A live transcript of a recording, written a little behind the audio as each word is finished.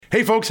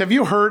Hey folks, have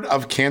you heard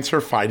of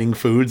cancer-fighting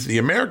foods? The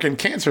American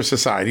Cancer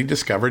Society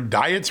discovered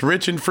diets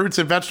rich in fruits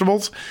and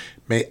vegetables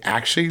may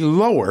actually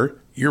lower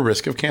your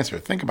risk of cancer.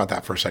 Think about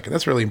that for a second.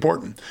 That's really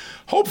important.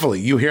 Hopefully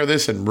you hear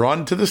this and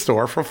run to the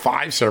store for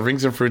 5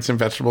 servings of fruits and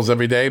vegetables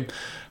every day.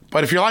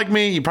 But if you're like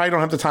me, you probably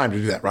don't have the time to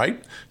do that,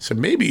 right? So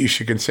maybe you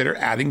should consider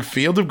adding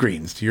Field of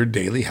Greens to your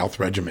daily health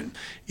regimen.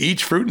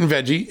 Each fruit and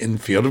veggie in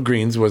Field of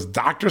Greens was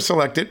doctor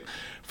selected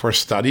for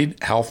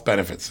studied health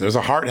benefits. There's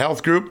a heart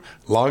health group,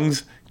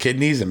 lungs,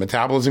 kidneys, and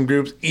metabolism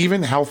groups,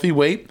 even healthy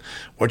weight.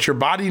 What your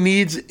body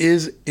needs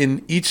is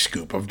in each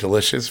scoop of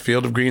delicious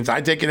Field of Greens.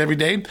 I take it every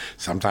day.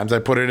 Sometimes I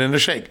put it in a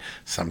shake.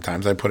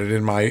 Sometimes I put it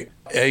in my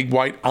egg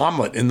white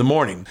omelet in the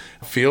morning.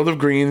 Field of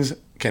Greens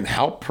can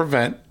help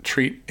prevent,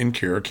 treat, and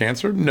cure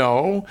cancer?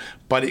 No,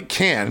 but it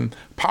can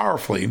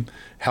powerfully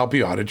help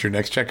you out at your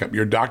next checkup.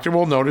 Your doctor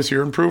will notice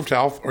your improved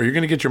health, or you're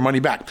going to get your money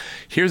back.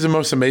 Here's the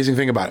most amazing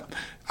thing about it.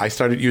 I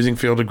started using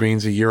Field of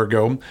Greens a year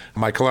ago.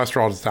 My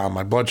cholesterol is down,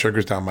 my blood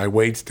sugar's down, my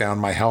weight's down,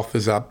 my health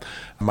is up,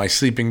 my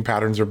sleeping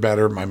patterns are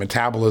better, my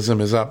metabolism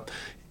is up.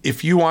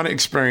 If you want to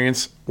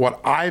experience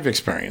what I've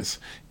experienced,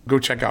 go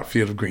check out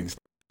Field of Greens.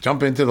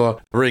 Jump into the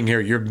ring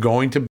here. You're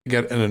going to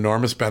get an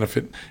enormous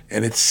benefit,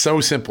 and it's so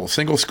simple.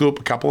 Single scoop,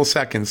 a couple of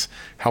seconds,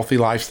 healthy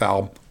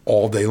lifestyle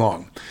all day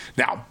long.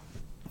 Now,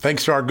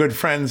 thanks to our good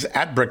friends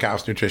at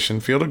Brickhouse Nutrition,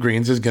 Field of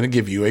Greens is going to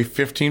give you a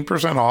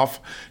 15% off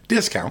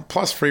discount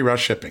plus free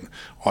rush shipping.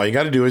 All you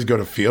got to do is go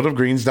to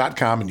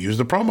fieldofgreens.com and use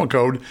the promo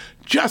code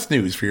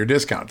JUSTNEWS for your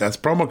discount. That's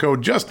promo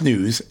code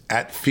JUSTNEWS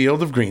at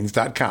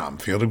fieldofgreens.com.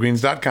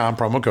 Fieldofgreens.com,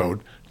 promo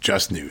code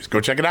JUSTNEWS.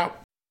 Go check it out.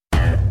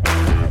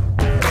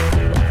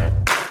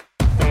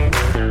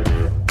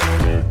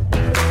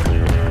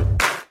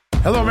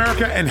 Hello,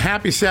 America, and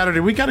happy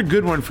Saturday. We got a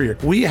good one for you.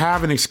 We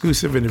have an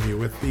exclusive interview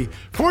with the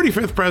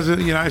 45th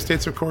President of the United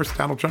States, of course,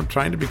 Donald Trump,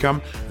 trying to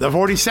become the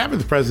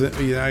 47th President of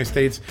the United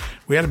States.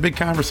 We had a big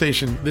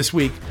conversation this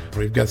week.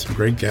 We've got some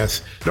great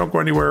guests. Don't go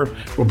anywhere.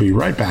 We'll be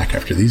right back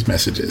after these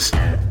messages.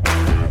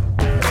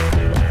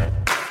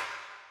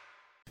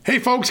 Hey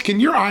folks,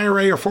 can your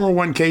IRA or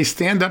 401k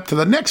stand up to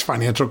the next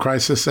financial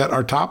crisis that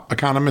our top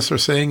economists are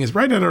saying is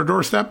right at our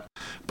doorstep?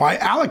 By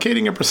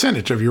allocating a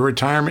percentage of your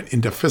retirement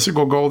into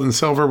physical gold and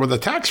silver with a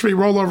tax-free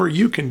rollover,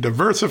 you can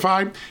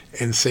diversify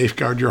and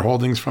safeguard your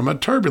holdings from a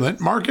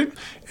turbulent market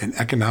and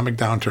economic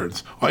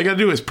downturns. All you got to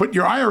do is put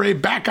your IRA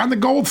back on the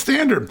gold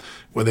standard.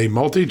 With a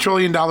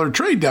multi-trillion-dollar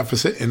trade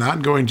deficit and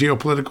ongoing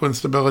geopolitical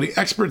instability,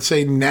 experts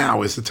say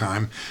now is the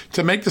time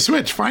to make the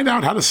switch. Find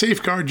out how to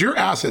safeguard your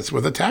assets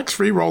with a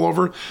tax-free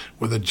rollover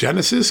with a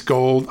Genesis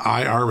Gold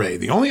IRA,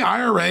 the only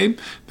IRA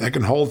that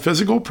can hold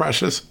physical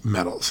precious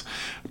metals.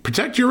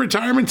 Protect your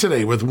retirement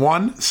today with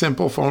one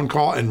simple phone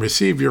call and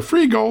receive your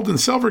free gold and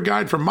silver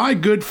guide from my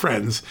good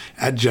friends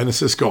at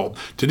Genesis Gold.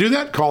 To do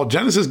that, call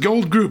Genesis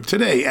Gold Group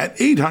today at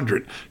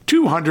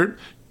 800-200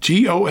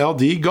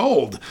 GOLD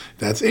Gold.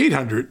 That's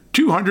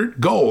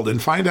 800-200-GOLD,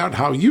 and find out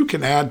how you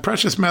can add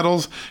precious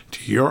metals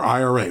to your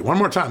IRA. One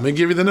more time, let me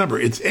give you the number.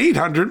 It's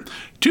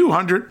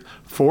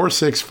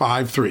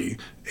 800-200-4653.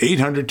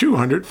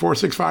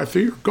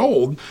 800-200-4653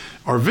 gold,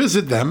 or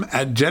visit them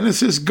at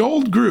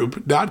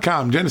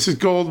genesisgoldgroup.com. Genesis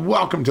Gold,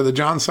 welcome to the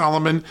John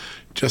Solomon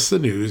Just the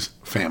News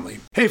family.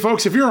 Hey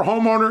folks, if you're a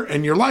homeowner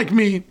and you're like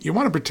me, you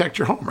want to protect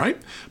your home,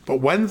 right? But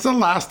when's the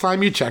last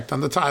time you checked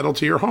on the title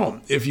to your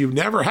home? If you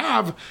never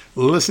have,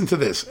 listen to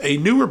this. A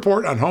new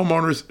report on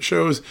homeowners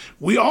shows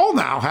we all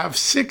now have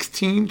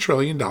 $16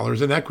 trillion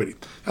in equity.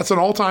 That's an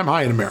all-time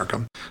high in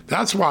America.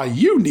 That's why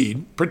you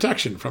need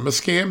protection from a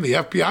scam the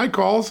FBI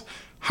calls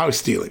house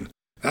stealing.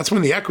 That's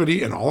when the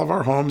equity in all of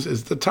our homes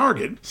is the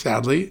target,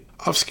 sadly,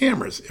 of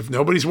scammers. If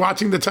nobody's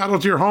watching the title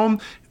to your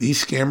home,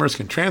 these scammers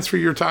can transfer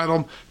your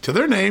title to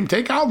their name,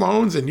 take out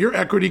loans, and your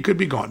equity could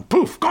be gone.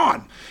 Poof,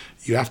 gone.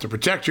 You have to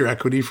protect your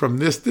equity from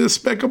this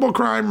despicable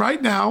crime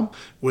right now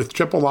with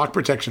triple lock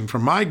protection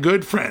from my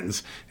good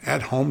friends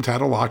at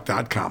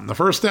HomeTitleLock.com. The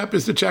first step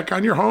is to check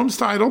on your home's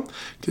title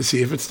to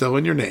see if it's still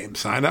in your name.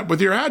 Sign up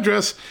with your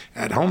address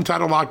at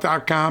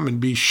HomeTitleLock.com and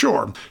be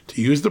sure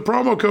to use the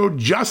promo code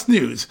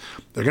JUSTNEWS.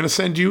 They're going to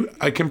send you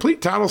a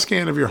complete title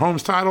scan of your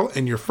home's title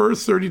and your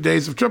first 30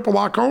 days of triple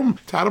lock home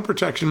title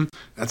protection.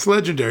 That's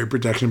legendary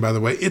protection, by the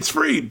way. It's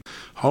free.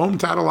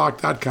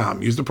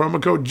 HomeTitleLock.com. Use the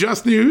promo code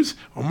JUSTNEWS.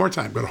 One more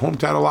time, go to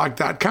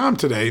HomeTitleLock.com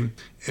today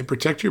and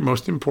protect your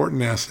most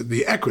important asset,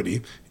 the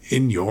equity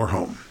in your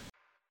home.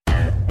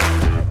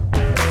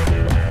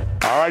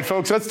 All right,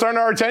 folks, let's turn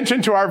our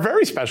attention to our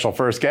very special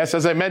first guest.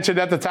 As I mentioned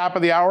at the top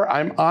of the hour,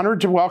 I'm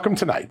honored to welcome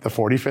tonight the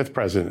 45th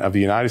President of the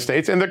United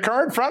States and the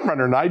current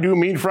frontrunner, and I do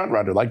mean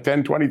frontrunner, like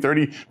 10, 20,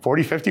 30,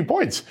 40, 50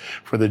 points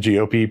for the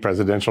GOP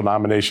presidential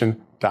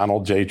nomination,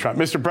 Donald J. Trump.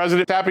 Mr.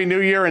 President, Happy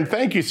New Year, and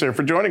thank you, sir,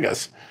 for joining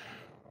us.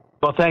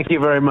 Well, thank you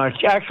very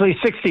much. Actually,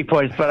 60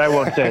 points, but I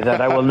won't say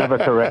that. I will never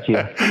correct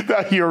you.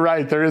 You're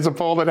right. There is a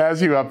poll that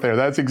has you up there.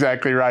 That's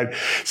exactly right.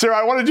 Sir,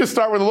 I want to just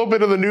start with a little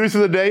bit of the news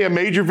of the day. A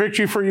major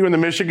victory for you in the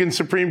Michigan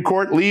Supreme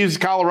Court leaves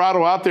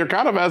Colorado out there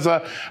kind of as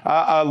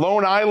a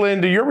lone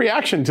island. Your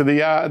reaction to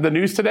the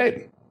news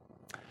today?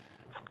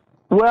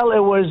 Well, it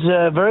was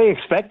very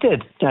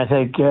expected. I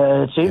think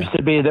it seems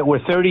to be that we're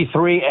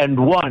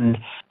 33-1,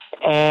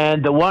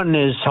 and the one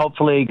is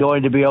hopefully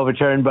going to be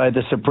overturned by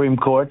the Supreme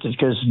Court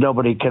because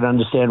nobody can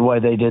understand why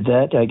they did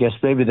that. I guess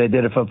maybe they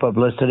did it for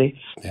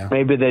publicity. Yeah.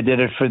 Maybe they did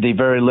it for the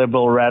very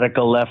liberal,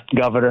 radical left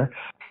governor.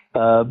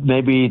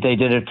 Maybe they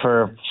did it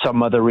for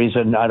some other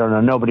reason. I don't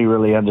know. Nobody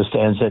really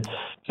understands it.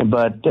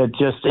 But it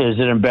just is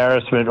an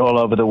embarrassment all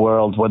over the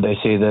world when they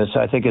see this.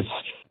 I think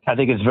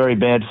it's very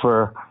bad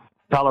for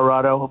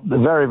Colorado,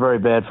 very, very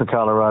bad for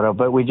Colorado.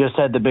 But we just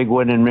had the big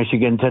win in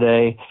Michigan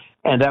today,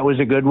 and that was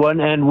a good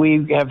one. And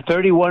we have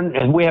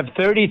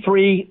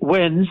 33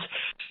 wins.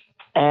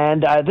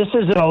 And this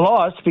isn't a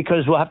loss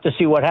because we'll have to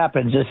see what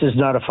happens. This is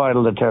not a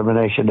final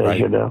determination, as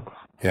you know.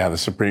 Yeah,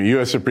 the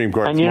U.S. Supreme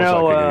Court. And you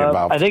know,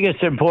 I think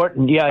it's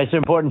important. Yeah, it's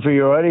important for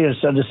your audience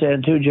to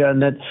understand too,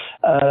 John, that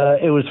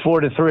it was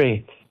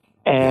 4-3.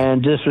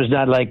 And this was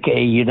not like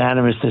a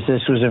unanimous.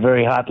 This was a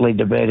very hotly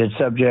debated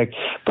subject.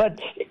 But,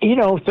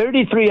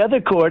 33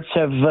 other courts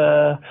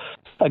have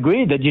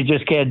agreed that you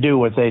just can't do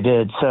what they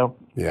did. So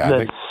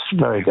that's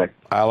very good.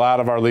 A lot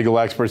of our legal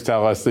experts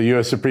tell us the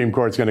U.S. Supreme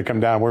Court is going to come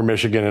down where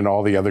Michigan and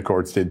all the other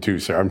courts did too,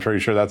 sir. I'm pretty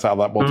sure that's how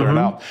that will turn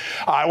out.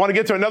 I want to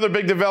get to another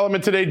big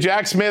development today.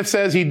 Jack Smith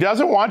says he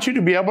doesn't want you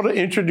to be able to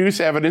introduce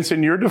evidence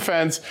in your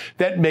defense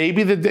that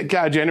maybe the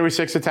January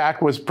 6th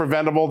attack was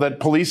preventable,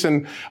 that police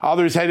and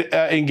others had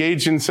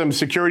engaged in some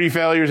security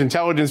failures,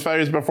 intelligence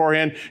failures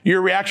beforehand.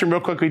 Your reaction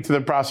real quickly to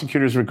the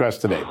prosecutor's request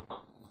today.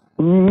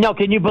 No,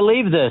 can you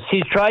believe this?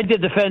 He's tried to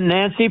defend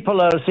Nancy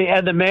Pelosi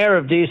and the mayor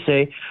of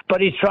D.C., but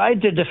he's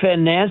tried to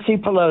defend Nancy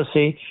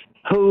Pelosi,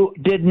 who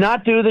did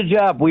not do the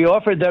job. We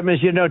offered them,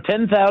 as you know,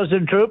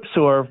 10,000 troops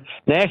or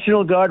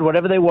National Guard,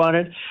 whatever they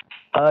wanted,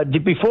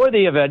 before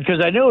the event,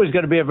 because I knew it was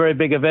going to be a very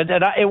big event.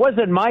 And it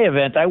wasn't my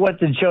event. I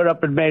went and showed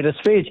up and made a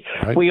speech.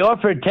 Right. We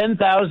offered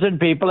 10,000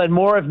 people and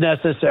more if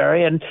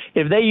necessary. And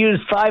if they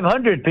used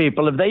 500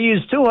 people, if they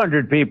used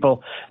 200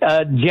 people,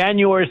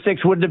 January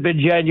 6th wouldn't have been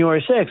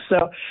January 6th.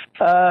 So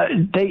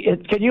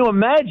can you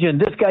imagine?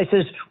 This guy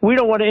says, we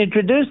don't want to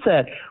introduce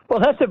that. Well,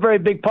 that's a very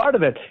big part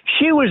of it.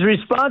 She was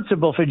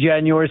responsible for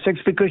January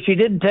 6th because she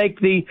didn't take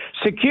the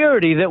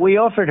security that we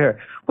offered her.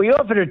 We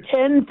offered her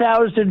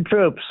 10,000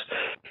 troops.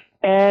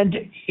 And,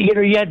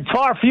 you had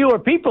far fewer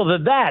people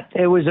than that.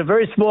 It was a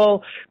very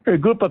small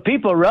group of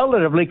people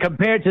relatively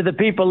compared to the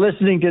people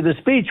listening to the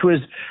speech,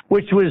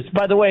 which was,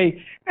 by the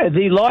way,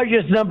 the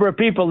largest number of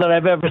people that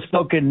I've ever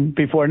spoken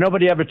before.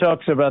 Nobody ever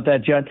talks about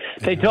that, John.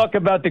 They talk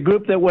about the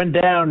group that went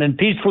down and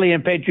peacefully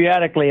and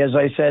patriotically, as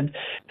I said.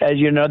 As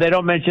you know, they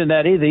don't mention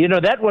that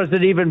either. That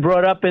wasn't even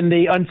brought up in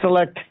the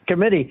Unselect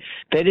Committee.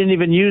 They didn't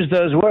even use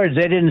those words.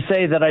 They didn't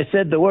say that I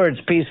said the words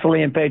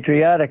peacefully and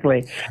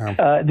patriotically.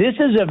 This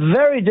is a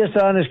very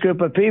dishonest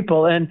group of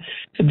people. And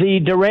the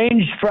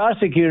deranged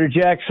prosecutor,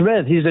 Jack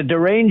Smith, he's a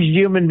deranged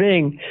human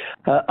being,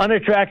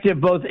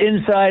 unattractive both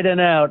inside and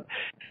out.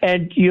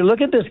 And you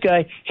look at this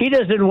guy, he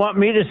doesn't want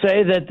me to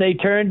say that they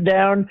turned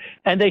down,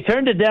 and they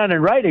turned it down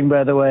in writing,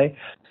 by the way.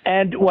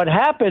 And what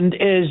happened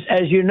is,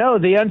 as you know,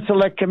 the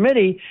Unselect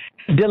Committee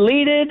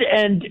deleted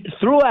and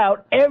threw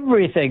out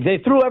everything. They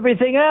threw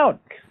everything out,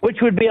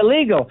 which would be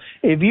illegal.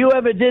 If you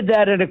ever did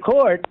that in a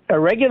court, a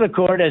regular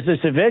court, as a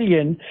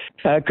civilian,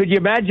 could you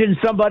imagine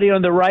somebody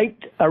on the right,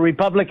 a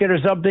Republican or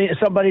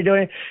somebody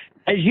doing it?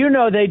 As you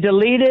know, they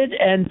deleted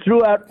and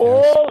threw out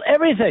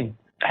everything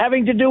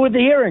having to do with the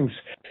hearings.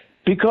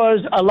 Because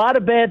a lot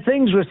of bad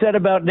things were said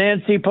about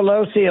Nancy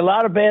Pelosi, a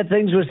lot of bad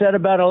things were said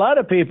about a lot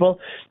of people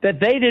that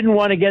they didn't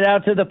want to get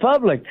out to the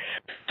public.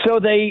 So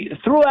they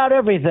threw out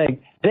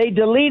everything. They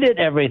deleted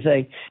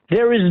everything.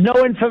 There is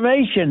no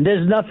information.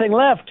 There's nothing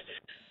left.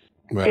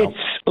 Well, it's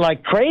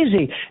like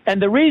crazy. And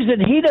the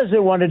reason he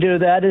doesn't want to do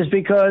that is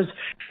because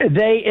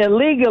they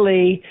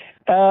illegally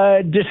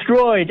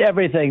destroyed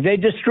everything. They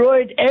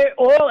destroyed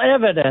all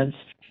evidence.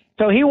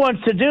 So he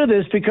wants to do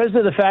this because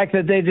of the fact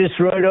that they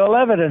destroyed all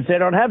evidence. They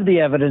don't have the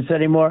evidence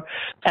anymore.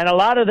 And a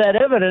lot of that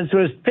evidence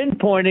was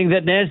pinpointing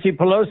that Nancy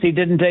Pelosi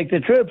didn't take the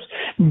troops.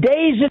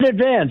 Days in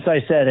advance,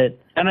 I said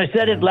it. And I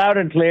said it loud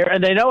and clear.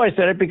 And they know I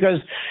said it because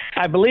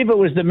I believe it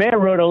was the mayor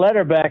wrote a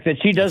letter back that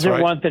she doesn't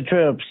want the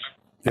troops.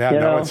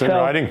 Yeah, it's in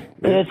writing.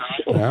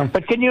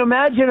 But can you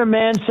imagine a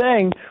man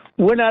saying,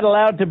 we're not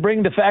allowed to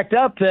bring the fact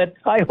up that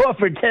I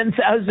offered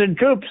 10,000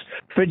 troops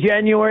for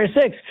January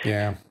 6th.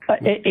 Yeah.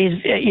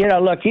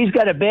 Look, he's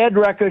got a bad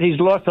record. He's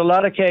lost a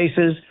lot of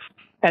cases,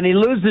 and he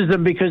loses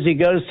them because he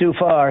goes too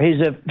far. He's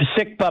a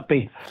sick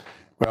puppy.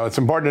 Well, it's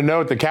important to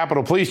note the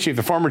Capitol Police Chief,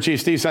 the former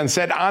Chief Steve Sund,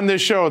 said on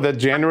this show that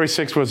January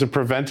 6th was a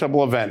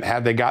preventable event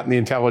had they gotten the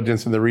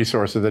intelligence and the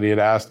resources that he had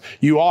asked.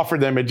 You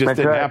offered them. It just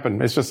didn't happen.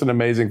 It's just an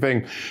amazing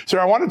thing. Sir,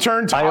 I want to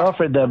turn to... I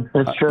offered them.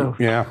 It's true.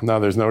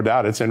 There's no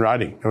doubt. It's in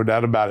writing. No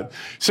doubt about it.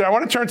 So I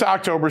want to turn to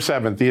October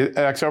 7th.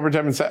 The October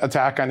 7th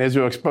attack on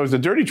Israel exposed the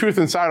dirty truth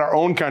inside our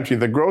own country,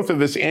 the growth of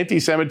this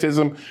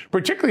anti-Semitism,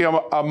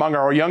 particularly among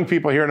our young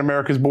people here in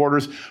America's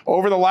borders.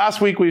 Over the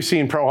last week, we've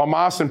seen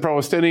pro-Hamas and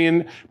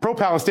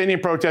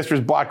pro-Palestinian protesters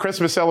block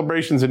Christmas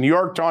celebrations in New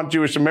York, taunt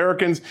Jewish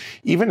Americans,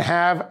 even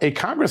have a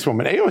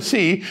congresswoman,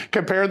 AOC,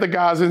 compare the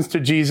Gazans to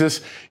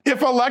Jesus.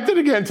 If elected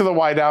again to the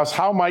White House,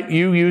 how might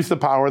you use the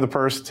power of the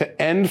purse to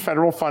end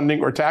federal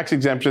funding or tax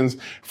exemptions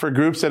for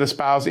groups that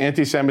espouse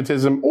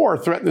anti-Semitism or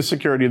threaten the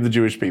security of the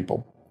Jewish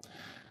people?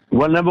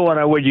 Well, number one,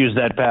 I would use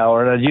that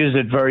power, and I'd use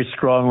it very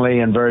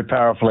strongly and very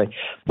powerfully.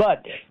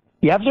 But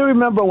you have to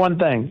remember one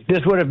thing. This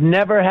would have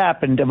never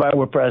happened if I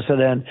were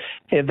president.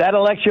 If that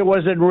election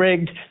wasn't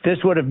rigged, this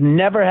would have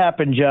never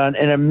happened, John.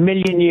 In a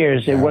million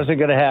years, it wasn't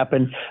going to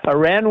happen.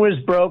 Iran was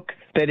broke.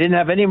 They didn't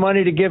have any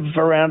money to give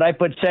around. I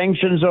put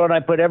sanctions on. I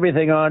put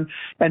everything on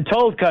and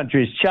told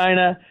countries,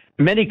 China,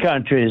 many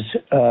countries,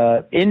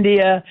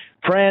 India,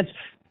 France,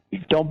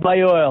 don't buy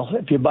oil.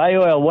 If you buy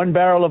oil, 1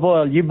 barrel of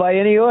oil, you buy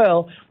any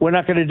oil, we're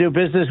not going to do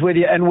business with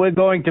you. And we're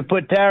going to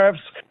put tariffs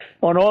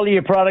on all of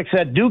your products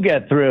that do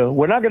get through.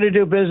 We're not going to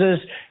do business.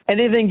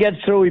 Anything gets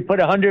through, we put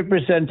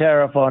 100%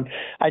 tariff on.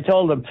 I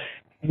told them,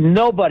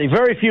 nobody,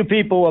 very few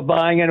people were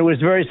buying, and it was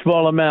very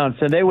small amounts.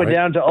 And they were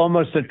down to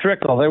almost a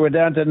trickle. They were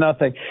down to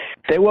nothing.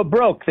 They were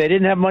broke. They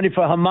didn't have money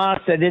for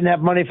Hamas. They didn't have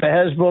money for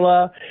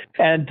Hezbollah.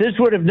 And this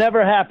would have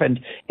never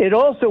happened. It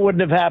also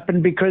wouldn't have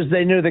happened because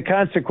they knew the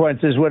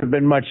consequences would have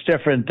been much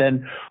different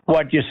than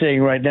what you're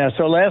seeing right now.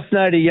 So last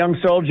night, a young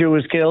soldier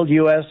was killed,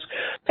 U.S.,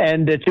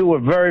 and the 2 were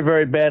very,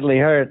 very badly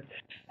hurt.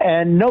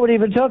 And nobody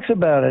even talks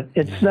about it.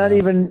 It's not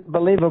even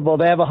believable.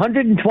 They have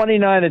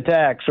 129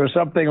 attacks or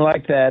something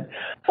like that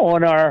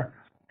on our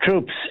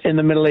troops in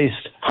the Middle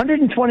East.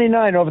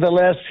 129 over the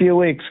last few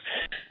weeks.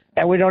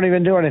 And we don't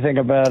even do anything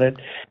about it.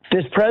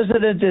 This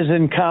president is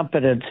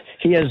incompetent.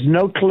 He has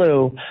no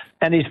clue.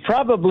 And he's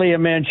probably a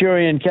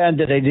Manchurian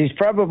candidate. He's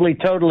probably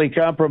totally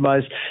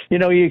compromised. You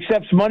know, he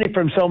accepts money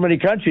from so many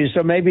countries,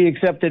 so maybe he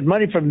accepted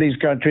money from these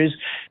countries,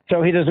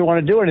 so he doesn't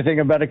want to do anything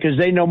about it because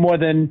they know more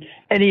than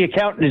any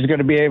accountant is going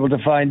to be able to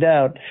find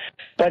out.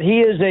 But he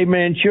is a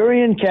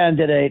Manchurian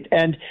candidate,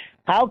 and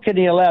how can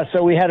he allow?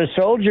 So we had a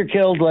soldier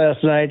killed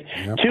last night,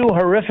 2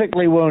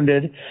 horrifically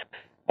wounded,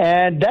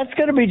 and that's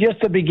going to be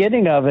just the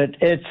beginning of it.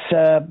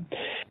 It's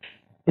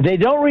they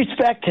don't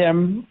respect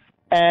him,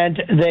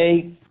 and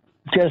they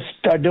just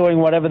are doing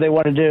whatever they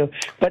want to do.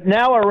 But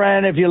now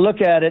Iran, if you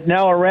look at it,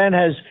 now Iran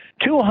has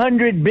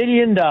 $200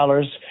 billion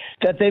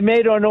that they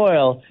made on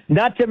oil,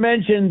 not to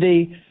mention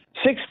the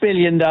 $6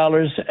 billion.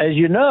 As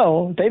you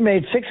know, they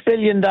made $6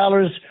 billion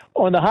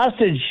on the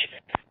hostage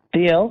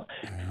deal,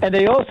 and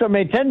they also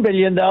made $10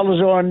 billion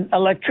on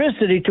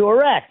electricity to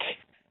Iraq.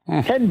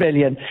 $10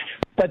 billion.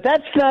 But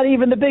that's not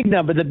even the big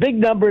number. The big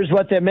number is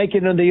what they're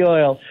making on the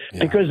oil.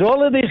 Because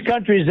all of these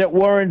countries that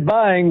weren't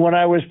buying when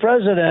I was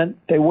president,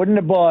 they wouldn't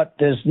have bought.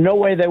 There's no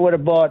way they would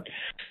have bought.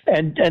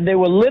 And they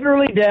were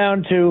literally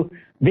down to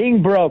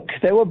being broke.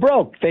 They were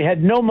broke. They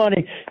had no money.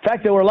 In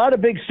fact, there were a lot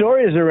of big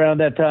stories around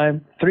that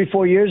time,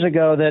 3-4 years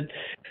ago,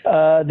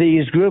 that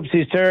these groups,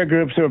 these terror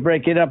groups, were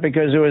breaking up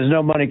because there was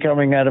no money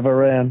coming out of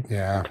Iran.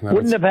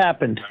 Wouldn't have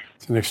happened.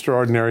 It's an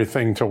extraordinary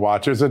thing to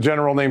watch. There's a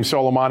general named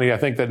Soleimani, I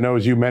think, that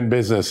knows you meant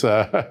business.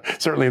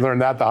 Certainly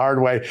learned that the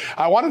hard way.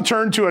 I want to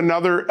turn to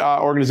another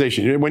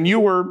organization. When you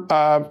were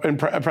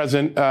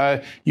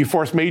president, you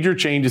forced major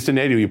changes to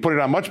NATO. You put it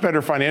on much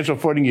better financial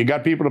footing. You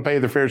got people to pay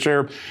their fair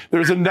share.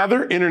 There's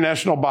another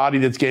international body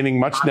that's gaining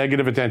much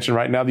negative attention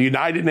right now, the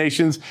United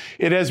Nations.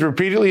 It has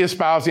repeatedly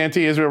espoused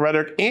anti-Israel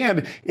rhetoric,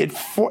 and it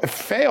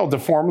failed to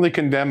formally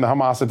condemn the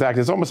Hamas attacks.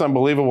 It's almost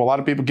unbelievable. A lot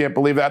of people can't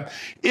believe that.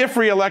 If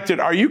reelected,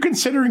 are you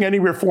considering any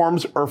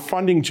reforms or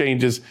funding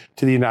changes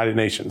to the United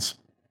Nations?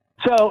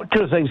 So,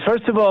 2 things.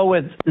 First of all,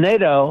 with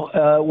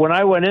NATO, when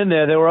I went in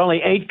there were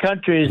only 8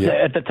 countries.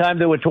 At the time,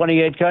 there were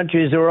 28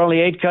 countries. There were only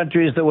 8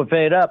 countries that were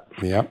paid up.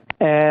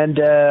 And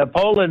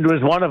Poland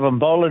was one of them.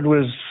 Poland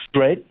was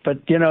great. But,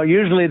 you know,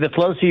 usually the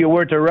closer you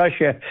were to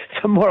Russia,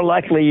 the more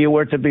likely you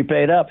were to be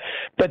paid up.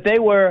 But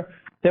there were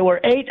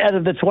 8 out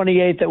of the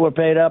 28 that were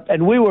paid up,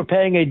 and we were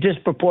paying a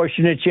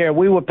disproportionate share.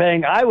 We were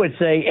paying, I would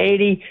say,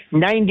 80,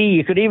 90,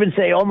 you could even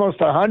say almost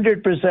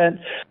 100%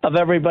 of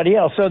everybody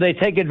else. So they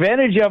take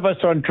advantage of us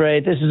on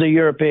trade. This is the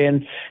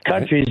European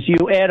countries.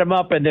 You add them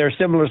up, and they're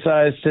similar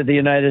size to the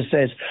United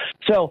States.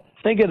 So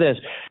think of this.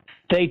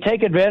 They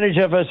take advantage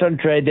of us on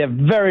trade. They're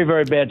very,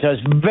 very bad to us,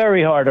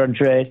 very hard on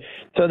trade.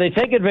 So they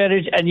take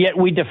advantage, and yet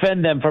we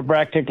defend them for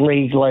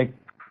practically, for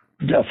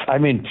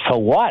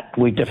what?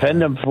 We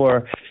defend them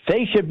for,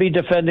 they should be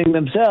defending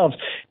themselves.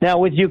 Now,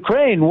 with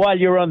Ukraine, while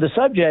you're on the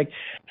subject,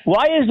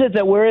 why is it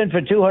that we're in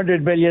for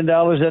 $200 billion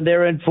and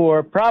they're in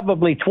for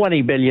probably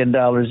 $20 billion?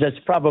 That's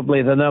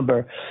probably the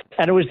number.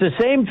 And it was the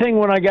same thing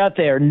when I got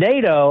there.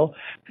 NATO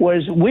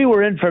we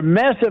were in for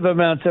massive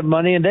amounts of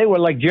money, and they were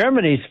like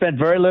Germany, spent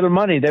very little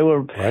money. They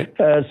were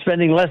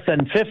spending less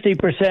than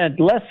 50%,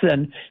 less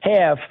than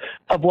half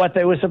of what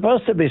they were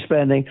supposed to be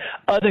spending.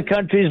 Other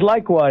countries,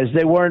 likewise,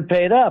 they weren't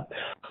paid up.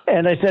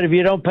 And I said, if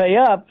you don't pay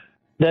up,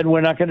 then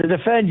we're not going to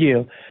defend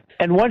you.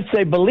 And once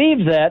they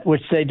believed that,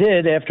 which they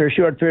did after a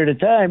short period of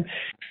time,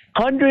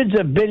 Hundreds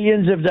of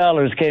billions of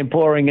dollars came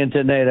pouring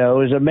into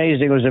NATO. It was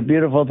amazing. It was a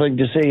beautiful thing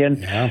to see. And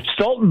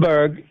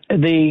Stoltenberg,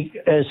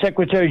 the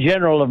Secretary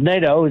General of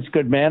NATO, is a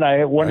good man.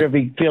 I wonder if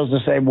he feels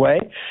the same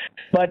way.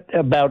 But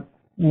about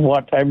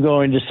what I'm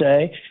going to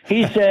say,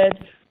 he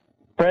said,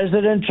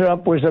 President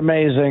Trump was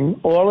amazing.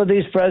 All of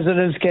these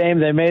presidents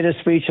came. They made a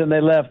speech and they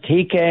left.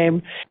 He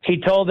came.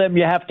 He told them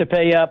you have to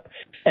pay up,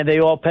 and they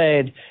all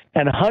paid.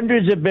 And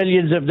hundreds of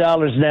billions of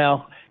dollars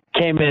now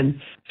came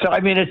in. So, I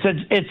mean,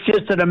 it's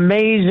just an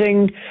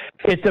amazing,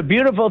 it's a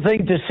beautiful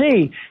thing to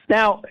see.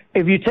 Now,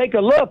 if you take a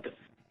look,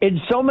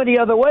 in so many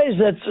other ways,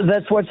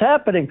 that's what's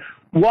happening.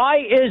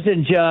 Why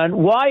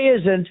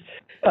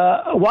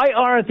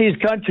aren't these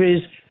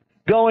countries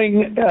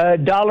going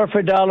dollar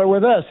for dollar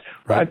with us?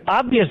 Right.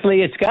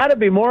 Obviously, it's got to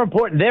be more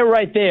important. They're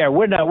right there.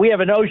 We're not. We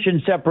have an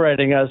ocean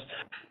separating us.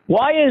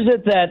 Why is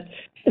it that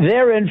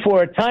they're in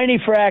for a tiny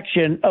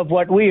fraction of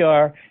what we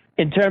are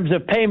in terms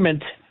of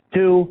payment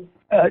to?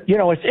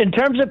 It's in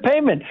terms of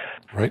payment,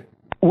 right?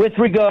 With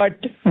regard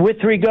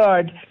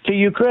to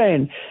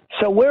Ukraine.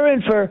 So we're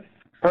in for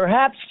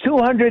perhaps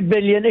 $200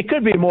 billion. It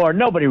could be more.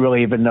 Nobody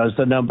really even knows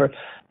the number,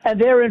 and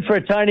they're in for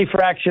a tiny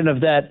fraction of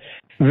that.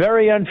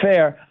 Very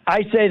unfair.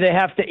 I say they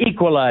have to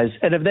equalize,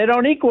 and if they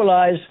don't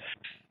equalize,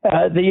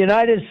 the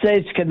United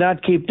States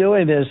cannot keep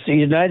doing this. The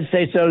United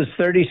States owes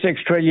 $36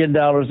 trillion.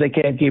 They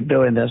can't keep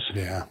doing this.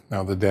 Yeah,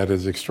 no, the debt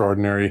is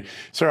extraordinary.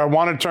 Sir, I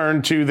want to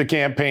turn to the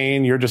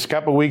campaign. You're just a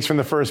couple of weeks from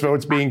the first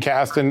votes being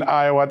cast in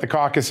Iowa at the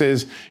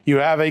caucuses. You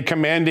have a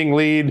commanding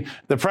lead.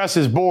 The press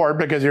is bored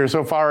because you're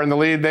so far in the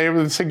lead. They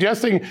were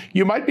suggesting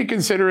you might be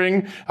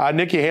considering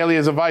Nikki Haley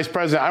as a vice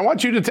president. I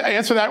want you to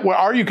answer that. What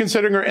are you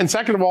considering her? And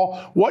second of all,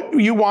 what do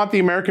you want the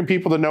American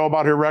people to know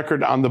about her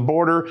record on the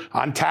border,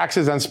 on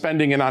taxes, on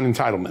spending, and on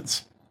entitlements?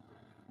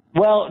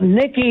 Well,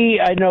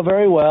 Nikki, I know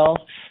very well,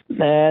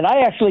 and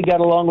I actually got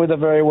along with her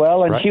very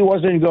well, and She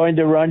wasn't going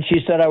to run.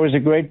 She said I was a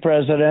great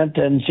president,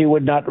 and she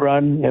would not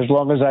run as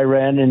long as I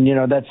ran, and,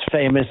 that's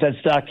famous. That's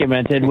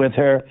documented with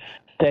her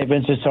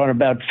statements. It's on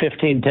about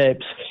 15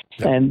 tapes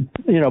and,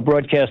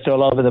 broadcast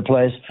all over the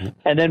place.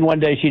 And then one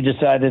day she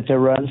decided to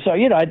run. So,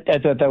 I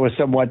thought that was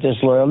somewhat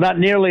disloyal. Not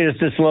nearly as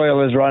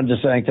disloyal as Ron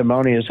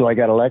DeSanctimonious, who I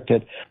got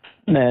elected.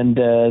 And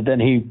then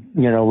he,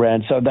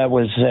 ran. So that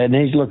was, and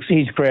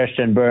he's crashed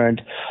and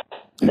burned.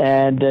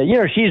 And,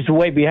 she's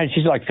way behind.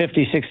 She's like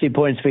 50, 60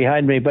 points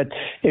behind me. But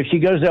if she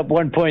goes up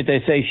 1 point,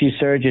 they say she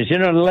surges.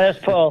 In the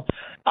last poll,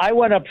 I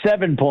went up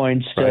 7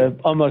 points to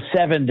almost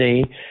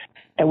 70,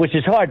 which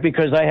is hard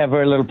because I have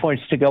very little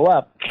points to go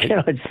up.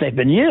 They've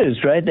been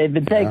used, right? They've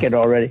been taken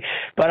already.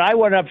 But I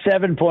went up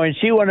 7 points.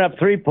 She went up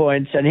 3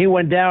 points, and he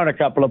went down a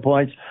couple of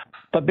points.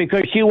 But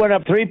because she went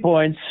up 3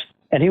 points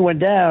and he went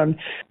down,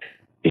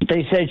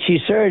 they said she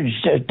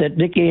surged, that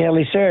Nikki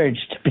Haley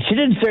surged. But she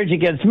didn't surge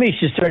against me.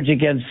 She surged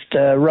against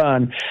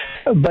Ron.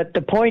 But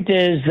the point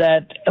is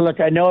that,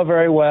 look, I know her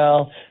very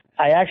well.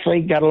 I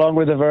actually got along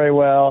with her very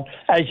well.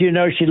 As you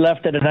know, she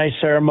left at a nice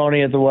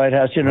ceremony at the White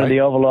House, the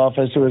Oval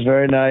Office. It was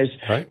very nice.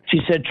 Right.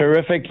 She said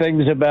terrific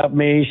things about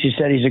me. She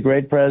said he's a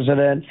great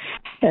president.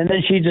 And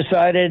then she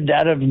decided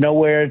out of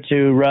nowhere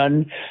to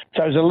run.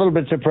 So I was a little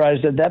bit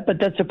surprised at that, but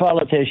that's a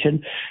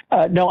politician.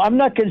 No, I'm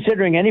not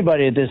considering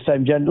anybody at this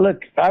time, Jen.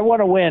 Look, I want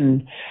to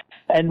win.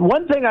 And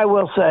one thing I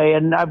will say,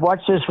 and I've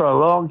watched this for a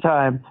long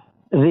time,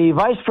 the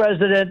vice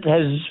president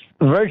has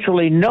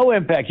virtually no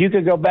impact. You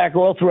could go back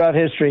all throughout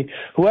history.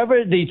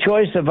 Whoever the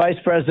choice of vice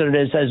president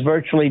is has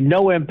virtually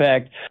no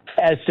impact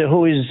as to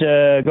who is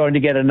going to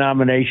get a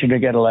nomination or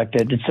get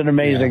elected. It's an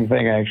amazing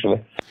thing,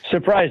 actually.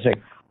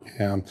 Surprising.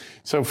 Yeah.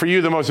 So for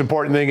you, the most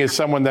important thing is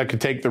someone that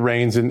could take the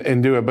reins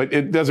and do it, but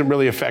it doesn't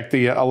really affect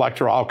the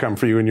electoral outcome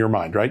for you in your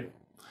mind, right?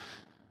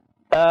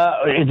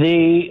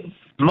 The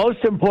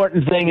most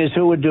important thing is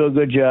who would do a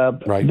good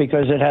job,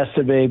 because it has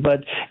to be.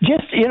 But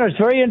just, it's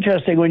very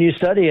interesting when you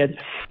study it.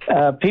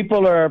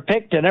 People are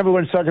picked and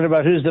everyone's talking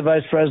about who's the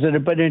vice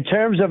president. But in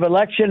terms of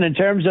election, in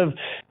terms of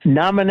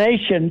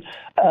nomination,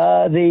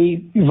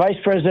 the vice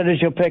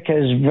presidential pick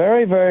has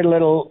very, very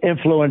little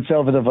influence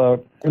over the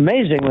vote.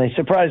 Amazingly,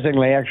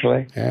 surprisingly,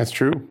 actually. Yeah, it's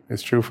true.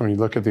 It's true. When you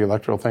look at the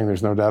electoral thing,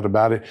 there's no doubt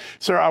about it.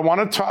 Sir, I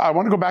want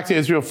to go back to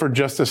Israel for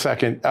just a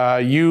second.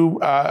 You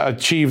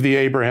achieved the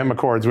Abraham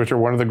Accords, which are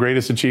one of the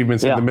greatest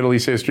achievements in the Middle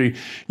East history.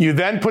 You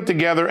then put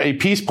together a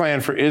peace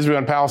plan for Israel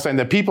and Palestine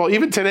that people,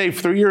 even today,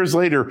 3 years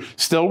later,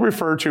 still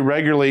refer to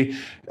regularly.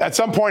 At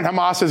some point,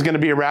 Hamas is going to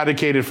be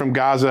eradicated from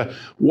Gaza.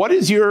 What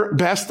is your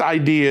best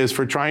ideas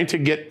for trying to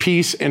get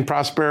peace and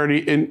prosperity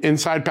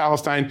inside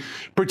Palestine,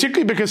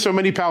 particularly because so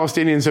many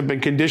Palestinians have been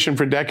conditioned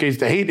for decades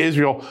to hate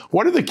Israel?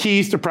 What are the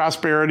keys to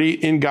prosperity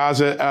in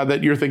Gaza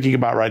that you're thinking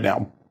about right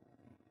now?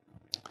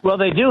 Well,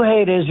 they do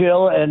hate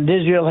Israel, and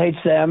Israel hates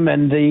them.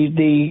 And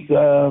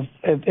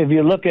if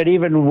you look at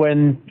even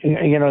when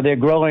they're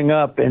growing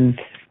up, and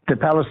the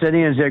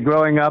Palestinians are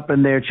growing up,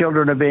 and their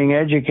children are being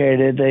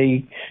educated,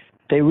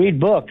 they read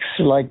books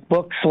like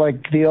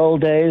the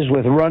old days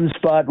with Run,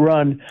 Spot,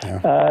 Run.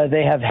 Yeah.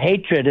 They have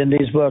hatred in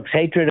these books,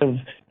 hatred of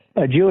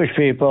Jewish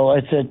people.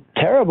 It's a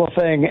terrible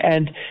thing,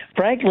 and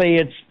frankly,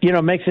 it's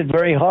makes it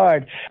very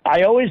hard.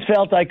 I always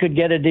felt I could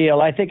get a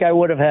deal. I think I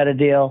would have had a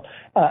deal.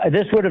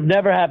 This would have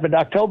never happened.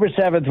 October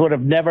 7th would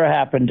have never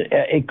happened.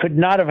 It could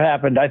not have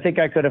happened. I think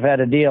I could have had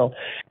a deal.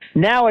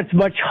 Now it's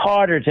much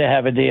harder to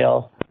have a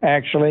deal,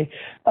 actually,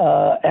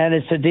 and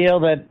it's a deal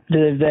that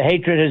the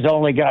hatred has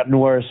only gotten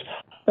worse.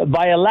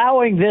 By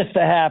allowing this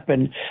to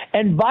happen,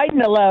 and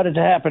Biden allowed it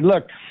to happen.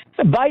 Look,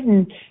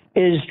 Biden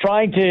is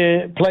trying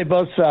to play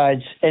both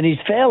sides, and he's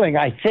failing,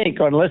 I think,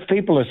 unless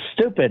people are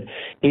stupid.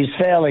 He's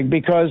failing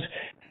because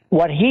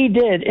what he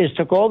did is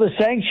took all the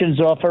sanctions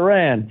off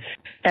Iran,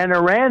 and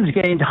Iran's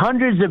gained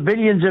hundreds of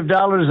billions of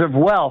dollars of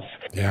wealth.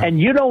 Yeah. And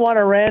you don't want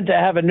Iran to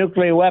have a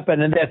nuclear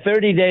weapon, and they're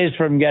 30 days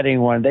from getting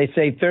one. They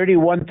say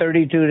 31,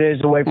 32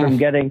 days away from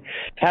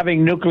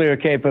having nuclear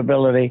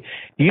capability.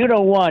 You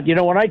don't want,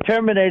 when I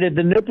terminated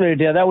the nuclear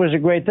deal, that was a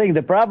great thing.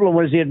 The problem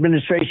was the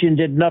administration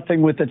did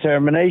nothing with the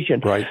termination.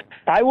 Right.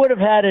 I would have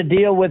had a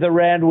deal with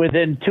Iran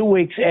within 2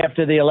 weeks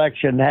after the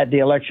election, had the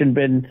election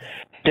been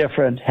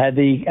different, had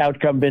the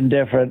outcome been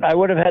different. I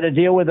would have had a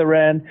deal with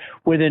Iran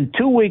within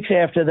 2 weeks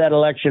after that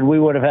election. We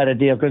would have had a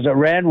deal because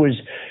Iran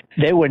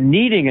they were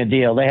needing a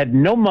deal. They had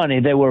no money.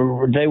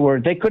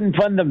 They couldn't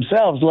fund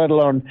themselves, let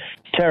alone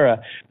terror.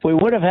 We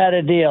would have had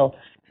a deal.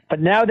 But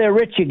now they're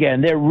rich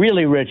again. They're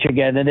really rich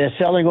again, and they're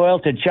selling oil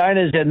to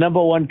China as their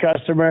number one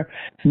customer.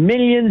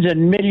 Millions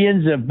and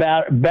millions of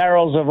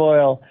barrels of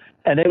oil.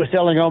 And they were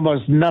selling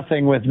almost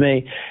nothing with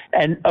me.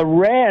 And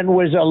Iran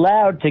was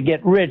allowed to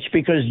get rich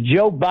because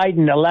Joe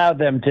Biden allowed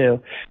them to.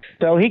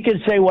 So he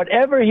can say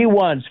whatever he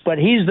wants, but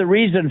he's the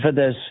reason for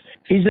this.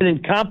 He's an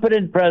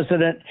incompetent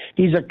president.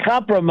 He's a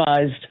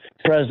compromised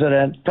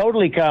president,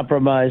 totally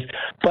compromised.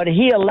 But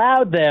he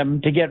allowed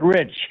them to get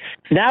rich.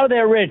 Now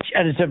they're rich,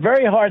 and it's a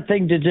very hard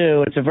thing to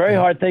do. It's a very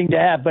hard thing to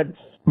have. But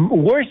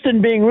worse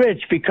than being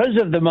rich, because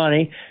of the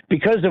money,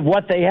 because of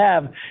what they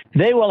have,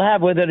 they will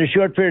have within a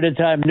short period of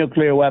time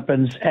nuclear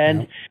weapons.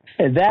 And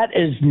that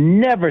is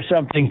never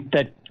something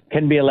that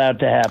can be allowed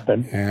to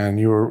happen. And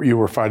you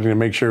were fighting to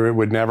make sure it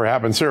would never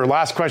happen. Sir,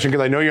 last question,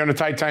 because I know you're on a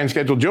tight time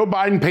schedule. Joe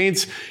Biden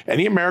paints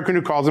any American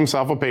who calls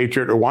himself a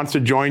patriot or wants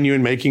to join you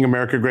in making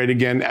America great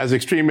again as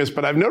extremists.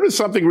 But I've noticed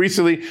something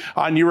recently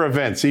on your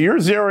events. So you're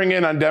zeroing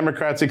in on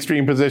Democrats'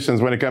 extreme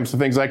positions when it comes to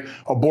things like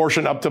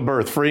abortion up to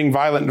birth, freeing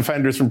violent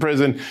offenders from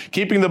prison,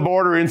 keeping the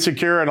border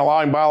insecure, and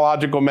allowing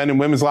biological men in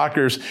women's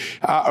locker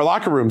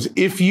rooms.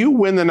 If you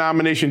win the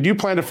nomination, do you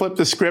plan to flip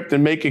the script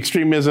and make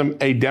extremism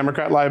a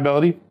Democrat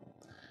liability?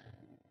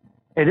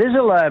 It is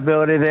a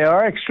liability. They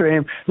are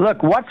extreme.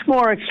 Look, what's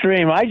more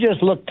extreme? I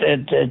just looked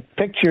at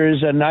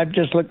pictures, and I've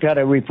just looked at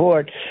a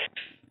report.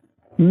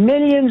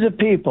 Millions of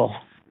people,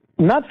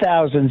 not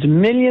thousands,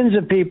 millions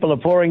of people are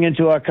pouring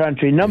into our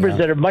country, numbers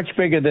that are much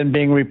bigger than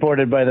being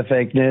reported by the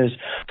fake news.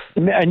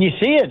 And you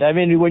see it. I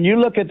mean, when you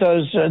look at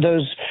those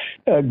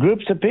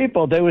groups of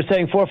people, they were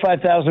saying 4,000 or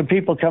 5,000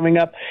 people coming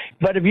up.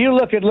 But if you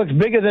look, it looks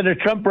bigger than a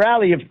Trump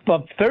rally of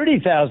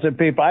 30,000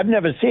 people. I've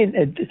never seen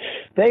it.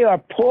 They are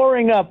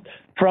pouring up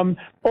from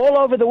all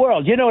over the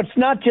world. It's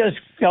not just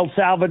El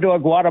Salvador,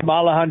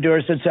 Guatemala,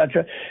 Honduras,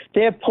 etc.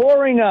 They're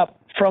pouring up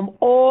from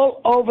all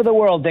over the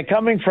world. They're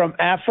coming from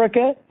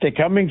Africa. They're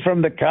coming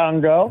from the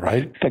Congo.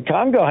 Right. The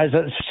Congo has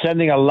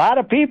sending a lot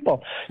of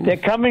people. They're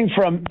coming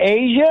from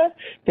Asia.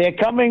 They're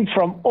coming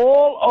from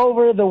all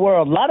over the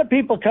world. A lot of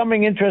people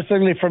coming,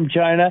 interestingly, from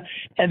China,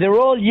 and they're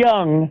all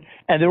young,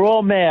 and they're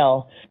all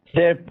male.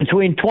 They're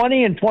between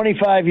 20 and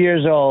 25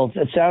 years old.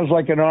 It sounds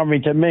like an army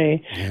to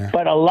me. Yeah.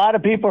 But a lot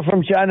of people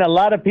from China, a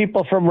lot of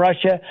people from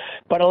Russia,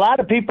 but a lot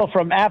of people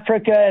from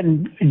Africa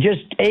and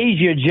just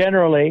Asia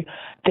generally.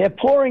 They're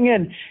pouring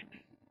in.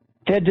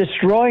 They're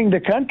destroying the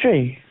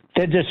country.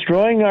 They're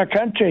destroying our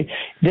country.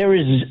 There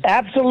is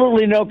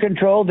absolutely no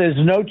control. There's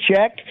no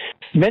check.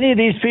 Many of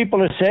these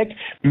people are sick.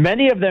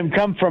 Many of them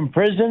come from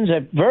prisons.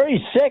 They're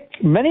very sick.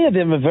 Many of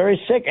them are very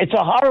sick. It's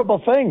a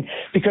horrible thing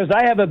because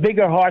I have a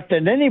bigger heart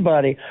than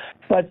anybody.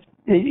 But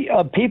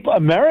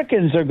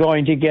Americans are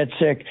going to get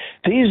sick.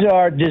 These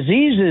are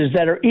diseases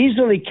that are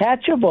easily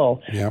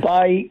catchable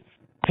by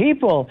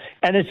people,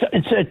 and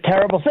it's a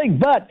terrible thing.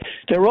 But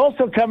they're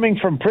also coming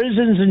from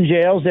prisons and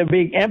jails. They're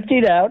being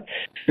emptied out.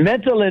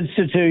 Mental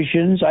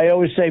institutions. I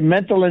always say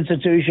mental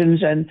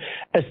institutions, and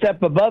a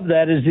step above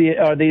that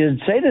are the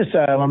insane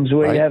asylums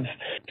where you have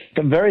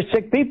some very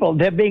sick people.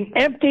 They're being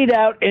emptied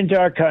out into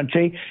our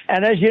country,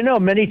 and as you know,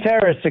 many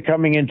terrorists are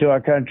coming into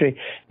our country.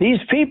 These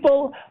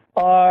people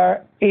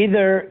are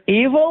either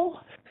evil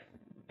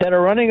that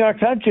are running our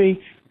country.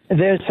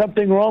 There's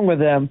something wrong with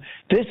them.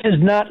 This is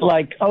not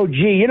like,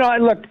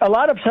 look, a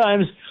lot of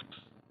times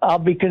I'll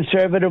be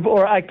conservative,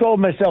 or I call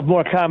myself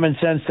more common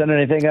sense than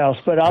anything else,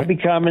 but I'll be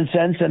common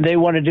sense and they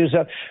want to do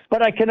so.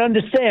 But I can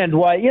understand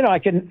why, I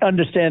can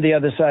understand the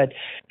other side.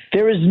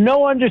 There is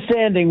no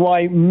understanding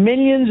why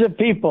millions of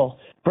people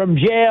from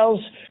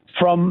jails,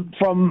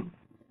 from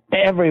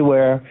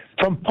everywhere,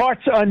 from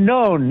parts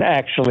unknown,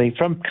 actually,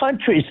 from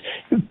countries,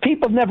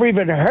 people never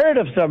even heard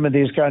of some of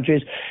these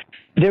countries,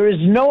 There is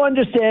no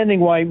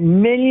understanding why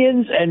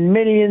millions and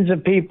millions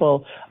of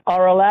people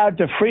are allowed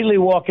to freely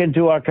walk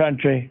into our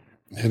country.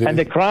 And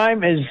the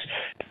crime is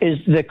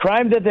the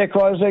crime that they're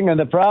causing and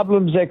the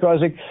problems they're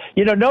causing.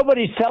 You know,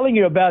 nobody's telling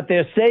you about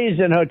their stays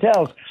in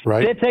hotels.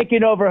 Right. They're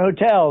taking over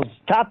hotels,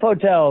 top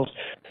hotels,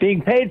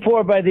 being paid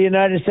for by the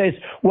United States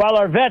while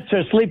our vets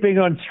are sleeping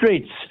on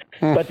streets.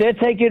 But they're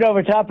taking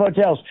over top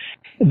hotels.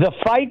 The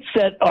fights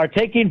that are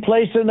taking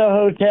place in the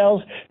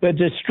hotels, the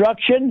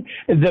destruction,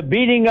 the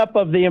beating up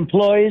of the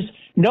employees,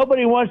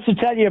 nobody wants to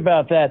tell you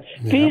about that.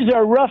 Yeah. These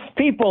are rough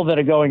people that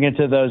are going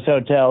into those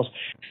hotels.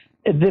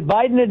 The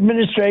Biden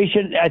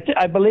administration,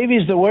 I believe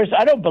he's the worst.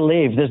 I don't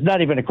believe. There's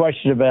not even a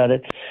question about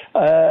it.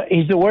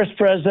 He's the worst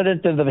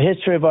president in the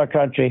history of our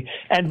country.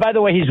 And by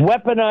the way, he's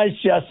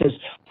weaponized justice.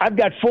 I've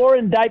got 4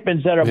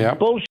 indictments that are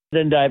bullshit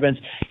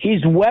indictments.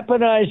 He's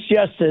weaponized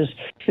justice.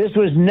 This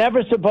was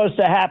never supposed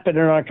to happen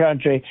in our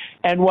country.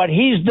 And what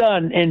he's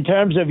done in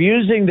terms of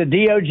using the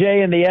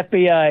DOJ and the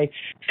FBI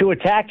to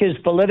attack his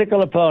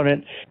political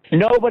opponent,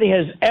 nobody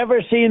has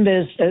ever seen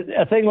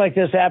a thing like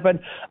this happen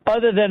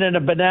other than in a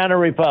banana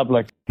republic.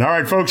 All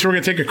right, folks, we're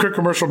going to take a quick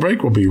commercial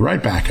break. We'll be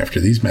right back after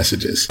these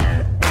messages.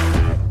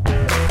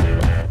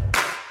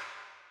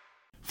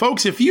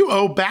 Folks, if you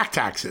owe back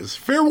taxes,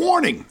 fair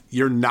warning,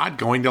 you're not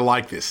going to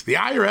like this. The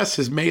IRS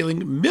is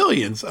mailing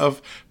millions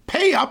of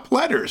pay-up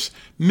letters.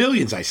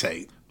 Millions, I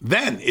say.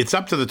 Then it's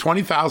up to the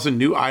 20,000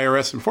 new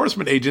IRS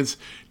enforcement agents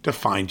to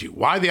find you.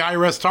 Why the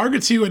IRS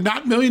targets you and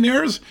not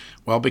millionaires?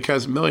 Well,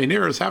 because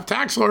millionaires have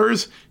tax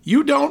lawyers.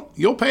 You don't.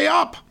 You'll pay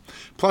up.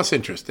 Plus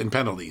interest and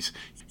penalties.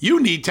 You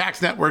need Tax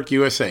Network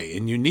USA,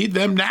 and you need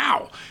them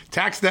now.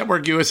 Tax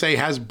Network USA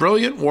has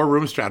brilliant war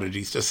room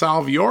strategies to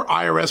solve your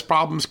IRS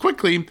problems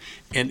quickly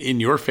and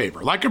in your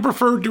favor. Like a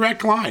preferred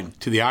direct line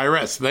to the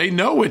IRS. They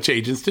know which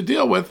agents to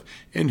deal with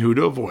and who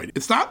to avoid.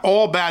 It's not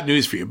all bad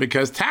news for you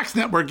because Tax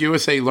Network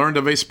USA learned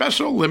of a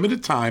special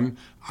limited time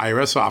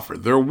IRS offer.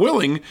 They're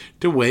willing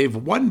to waive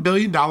 $1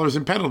 billion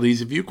in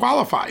penalties if you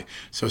qualify.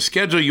 So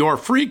schedule your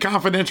free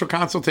confidential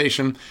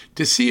consultation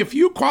to see if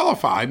you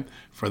qualify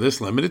for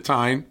this limited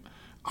time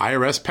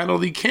IRS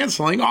penalty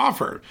canceling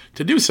offer.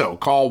 To do so,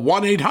 call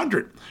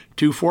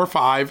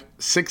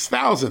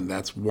 1-800-245-6000.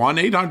 That's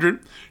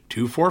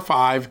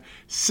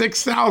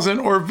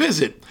 1-800-245-6000 or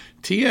visit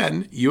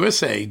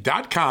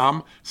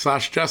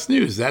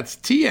tnusa.com/justnews. That's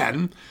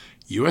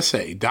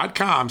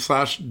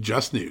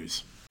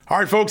tnusa.com/justnews. All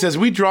right, folks, as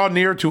we draw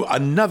near to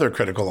another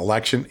critical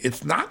election,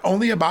 it's not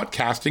only about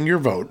casting your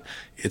vote,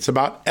 it's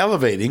about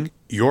elevating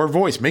your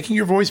voice, making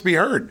your voice be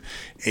heard.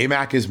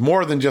 AMAC is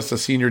more than just a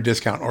senior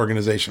discount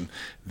organization.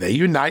 They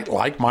unite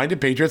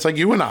like-minded patriots like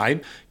you and I,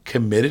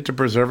 committed to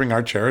preserving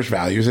our cherished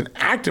values and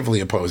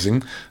actively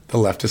opposing the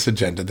leftist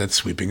agenda that's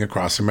sweeping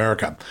across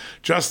America.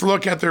 Just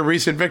look at their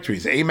recent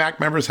victories. AMAC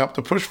members helped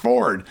to push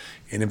forward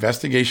an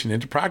investigation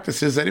into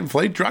practices that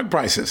inflate drug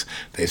prices.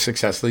 They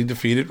successfully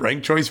defeated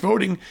ranked choice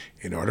voting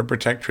in order to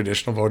protect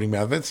traditional voting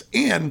methods,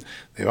 and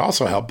they've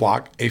also helped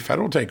block a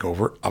federal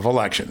takeover of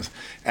elections.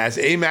 As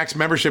AMAC's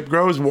membership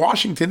grows,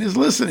 Washington is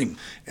listening.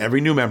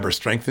 Every new member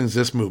strengthens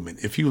this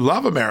movement. If you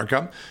love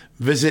America,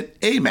 visit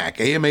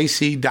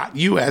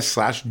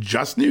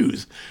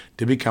amac.us/justnews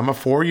to become a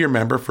 4-year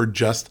member for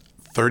just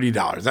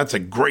 $30. That's a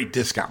great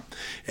discount.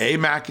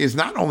 AMAC is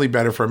not only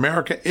better for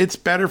America, it's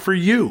better for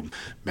you.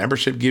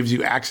 Membership gives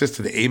you access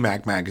to the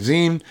AMAC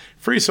magazine,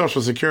 free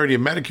Social Security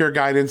and Medicare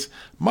guidance,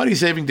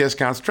 money-saving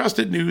discounts,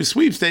 trusted news,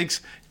 sweepstakes,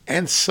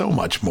 and so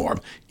much more.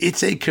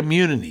 It's a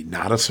community,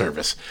 not a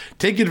service.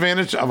 Take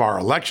advantage of our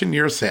election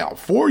year sale,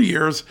 4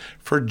 years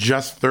for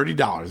just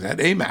 $30 at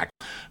AMAC.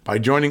 By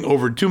joining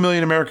over 2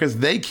 million Americans,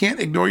 they can't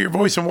ignore your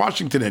voice in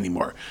Washington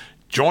anymore.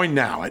 Join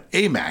now at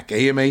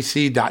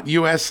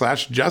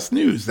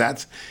amac.us/justnews.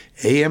 That's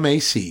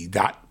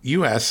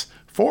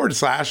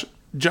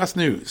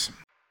amac.us/justnews.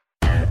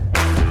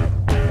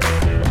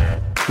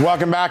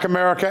 Welcome back,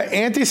 America.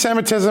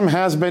 Anti-Semitism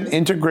has been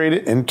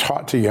integrated and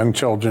taught to young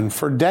children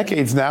for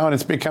decades now, and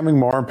it's becoming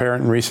more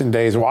apparent in recent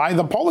days. Why?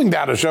 The polling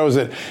data shows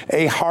that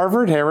a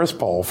Harvard-Harris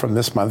poll from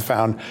this month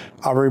found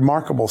a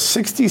remarkable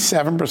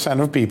 67%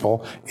 of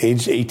people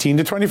aged 18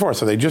 to 24,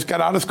 so they just got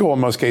out of school in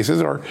most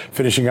cases or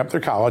finishing up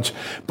their college,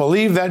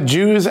 believe that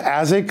Jews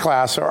as a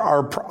class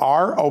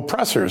are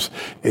oppressors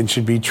and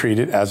should be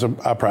treated as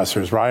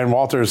oppressors. Ryan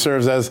Walters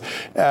serves as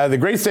the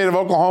great state of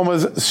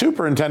Oklahoma's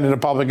superintendent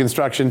of public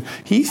instruction.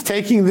 He's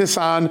taking this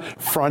on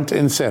front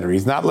and center.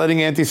 He's not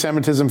letting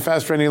anti-Semitism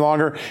fester any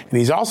longer, and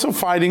he's also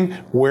fighting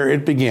where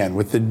it began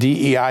with the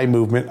DEI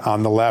movement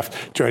on the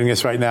left. Joining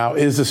us right now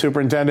is the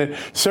superintendent.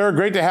 Sir,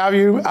 great to have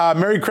you.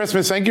 Merry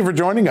Christmas. Thank you for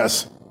joining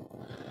us.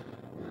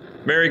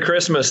 Merry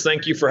Christmas.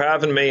 Thank you for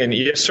having me. And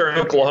yes, sir, in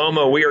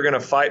Oklahoma, we are going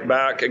to fight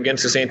back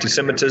against this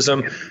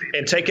anti-Semitism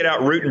and take it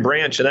out root and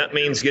branch. And that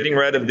means getting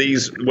rid of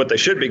these, what they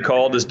should be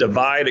called is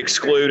divide,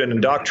 exclude, and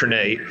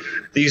indoctrinate.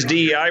 These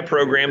DEI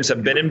programs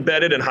have been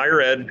embedded in higher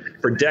ed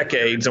for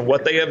decades. And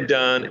what they have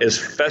done is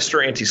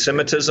fester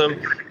anti-Semitism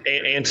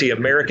and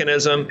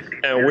anti-Americanism.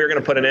 And we're going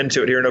to put an end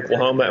to it here in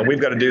Oklahoma. And we've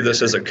got to do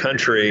this as a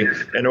country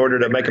in order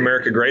to make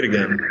America great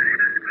again.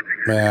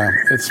 Yeah,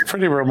 it's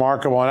pretty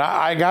remarkable. And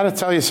I got to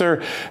tell you,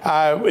 sir,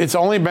 it's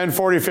only been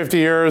 40, 50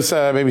 years,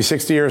 maybe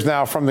 60 years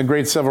now from the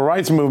great civil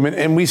rights movement.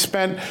 And we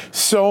spent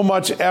so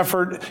much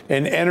effort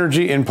and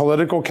energy and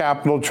political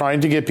capital trying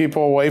to get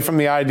people away from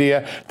the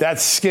idea that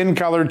skin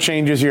color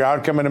changes your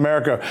outcome in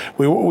America.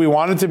 We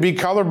wanted to be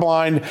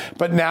colorblind,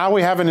 but now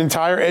we have an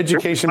entire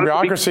education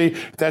bureaucracy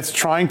that's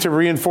trying to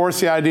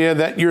reinforce the idea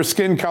that your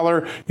skin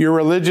color, your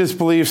religious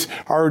beliefs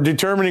are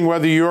determining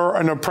whether you're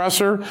an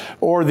oppressor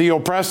or the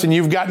oppressed, and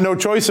you've got no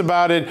choice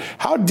about it.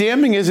 How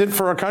damning is it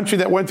for a country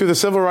that went through the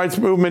civil rights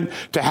movement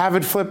to have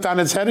it flipped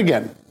on its head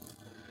again?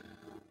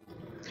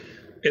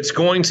 It's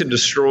going to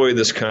destroy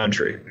this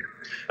country.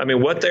 I mean,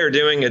 what they're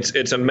doing,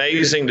 it's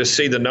amazing to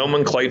see the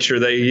nomenclature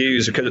they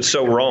use because it's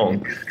so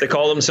wrong. They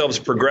call themselves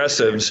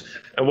progressives,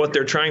 and what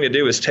they're trying to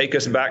do is take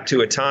us back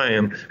to a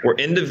time where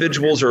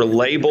individuals are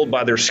labeled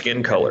by their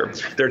skin color.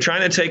 They're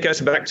trying to take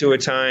us back to a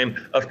time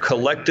of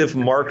collective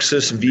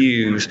Marxist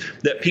views,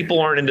 that people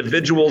aren't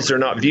individuals, they're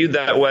not viewed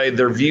that way,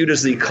 they're viewed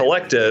as the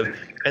collective,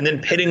 and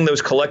then pitting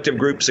those collective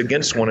groups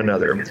against one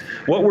another.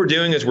 What we're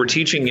doing is we're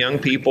teaching young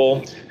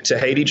people to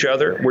hate each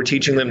other. We're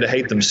teaching them to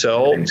hate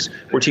themselves.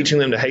 We're teaching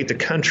them to hate the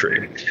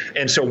country.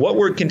 And so what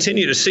we're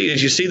continue to see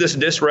is you see this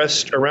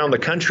disrest around the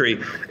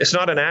country. It's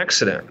not an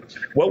accident.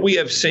 What we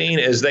have seen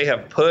is they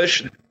have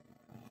pushed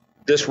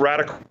this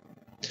radical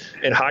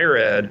in higher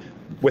ed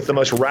with the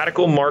most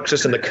radical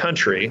Marxists in the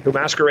country who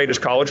masquerade as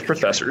college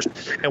professors.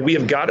 And we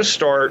have got to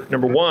start,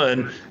 number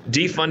one,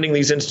 defunding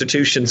these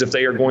institutions if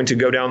they are going to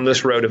go down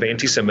this road of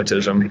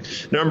anti-Semitism.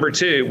 Number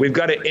two, we've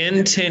got to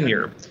end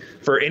tenure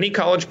for any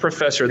college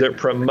professor that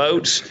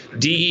promotes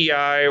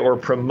DEI or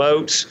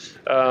promotes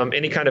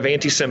any kind of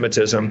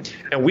anti-Semitism.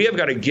 And we have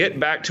got to get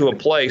back to a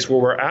place where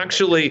we're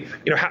actually,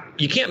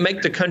 you can't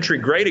make the country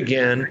great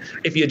again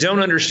if you don't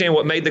understand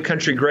what made the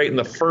country great in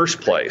the first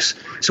place.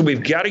 So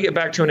we've got to get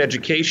back to an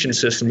education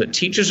system that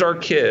teaches our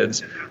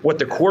kids what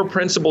the core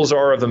principles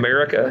are of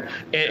America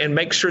and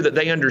make sure that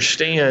they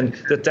understand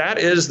that that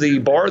is the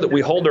bar that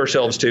we hold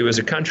ourselves to as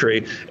a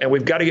country. And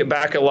we've got to get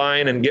back in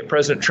line and get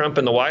President Trump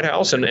in the White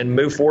House and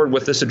move forward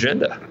with this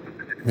agenda.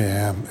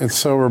 Yeah, it's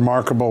so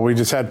remarkable. We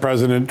just had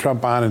President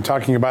Trump on and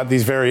talking about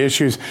these very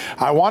issues.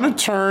 I want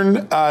to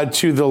turn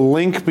to the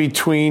link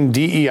between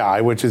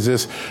DEI, which is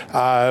this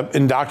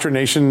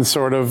indoctrination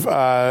sort of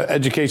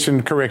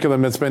education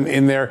curriculum that's been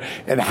in there,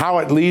 and how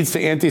it leads to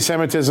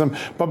anti-Semitism.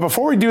 But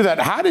before we do that,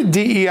 how did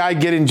DEI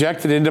get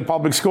injected into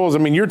public schools? I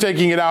mean, you're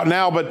taking it out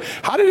now, but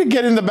how did it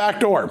get in the back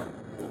door?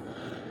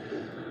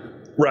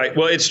 Right.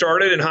 Well, it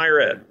started in higher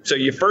ed. So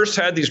you first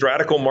had these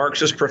radical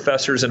Marxist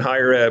professors in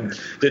higher ed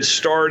that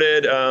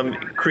started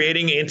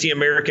creating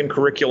anti-American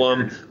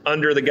curriculum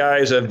under the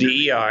guise of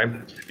DEI.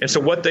 And so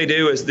what they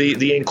do is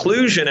the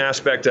inclusion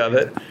aspect of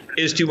it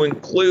is to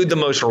include the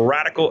most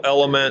radical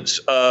elements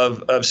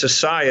of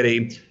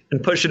society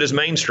and push it as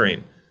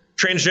mainstream.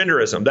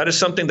 Transgenderism, that is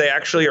something they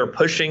actually are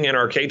pushing in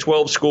our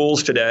K-12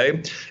 schools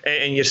today.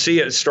 And you see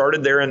it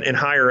started there in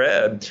higher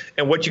ed.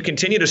 And what you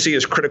continue to see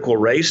is critical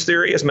race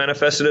theory has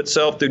manifested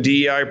itself through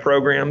DEI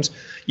programs.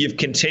 You've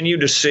continued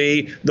to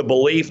see the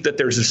belief that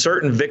there's a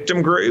certain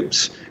victim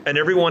groups and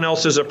everyone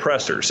else is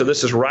oppressors. So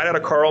this is right out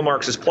of Karl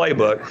Marx's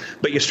playbook.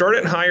 But you start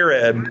it in higher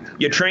ed,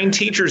 you train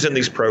teachers in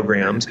these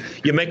programs,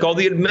 you make all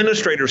the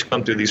administrators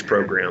come through these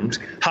programs.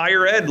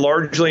 Higher ed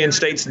largely in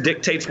states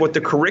dictates what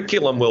the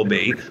curriculum will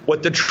be,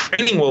 what the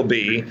training will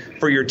be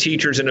for your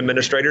teachers and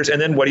administrators.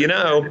 And then what do you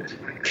know?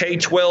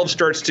 K-12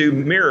 starts to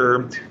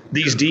mirror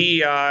these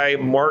DEI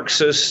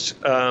Marxist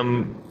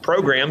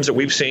programs that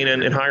we've seen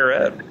in higher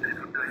ed.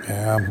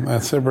 Yeah,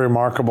 that's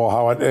remarkable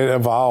how it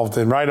evolved.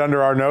 And right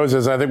under our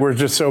noses, I think we're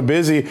just so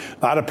busy.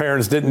 A lot of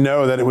parents didn't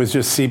know that it was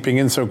just seeping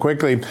in so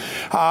quickly.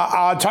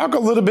 Talk a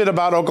little bit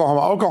about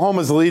Oklahoma.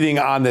 Oklahoma's leading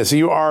on this.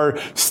 You are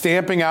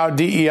stamping out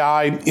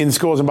DEI in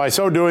schools, and by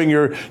so doing,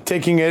 you're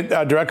taking it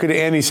directly to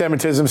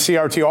anti-Semitism,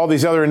 CRT, all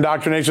these other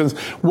indoctrinations.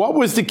 What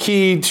was the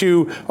key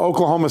to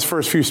Oklahoma's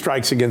first few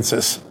strikes against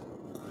this?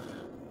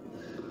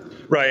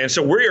 Right. And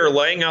so we are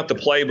laying out the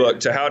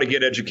playbook to how to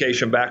get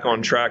education back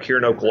on track here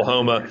in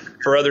Oklahoma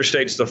for other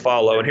states to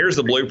follow. And here's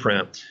the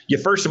blueprint.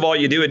 First of all,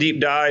 you do a deep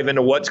dive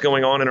into what's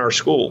going on in our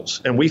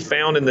schools. And we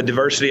found in the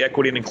diversity,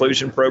 equity, and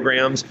inclusion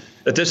programs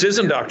that this is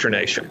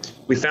indoctrination.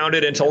 We found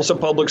it in Tulsa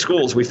public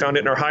schools. We found it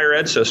in our higher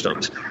ed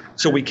systems.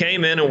 So we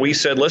came in and we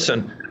said,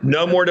 listen,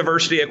 no more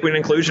diversity, equity, and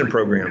inclusion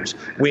programs.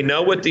 We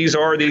know what these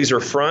are. These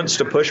are fronts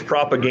to push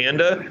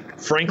propaganda.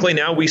 Frankly,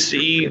 now we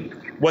see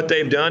what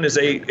they've done is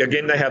they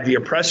have the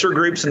oppressor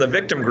groups and the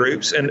victim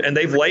groups, and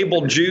they've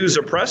labeled Jews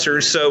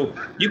oppressors. So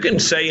you can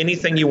say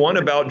anything you want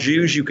about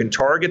Jews. You can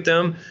target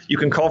them. You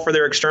can call for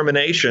their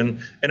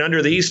extermination. And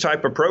under these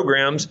type of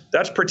programs,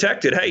 that's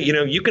protected. Hey,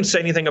 you can say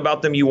anything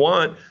about them you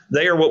want.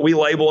 They are what we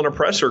label an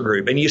oppressor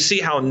group. And you see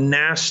how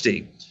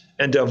nasty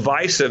and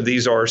divisive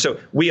these are. So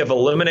we have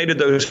eliminated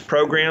those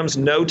programs.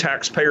 No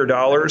taxpayer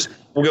dollars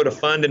will go to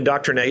fund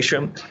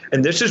indoctrination.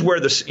 And this is where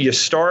you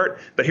start,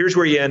 but here's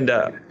where you end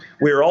up.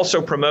 We are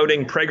also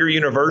promoting Prager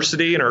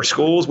University in our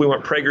schools. We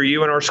want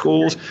PragerU in our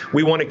schools.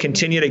 We want to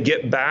continue to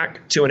get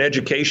back to an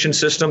education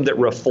system that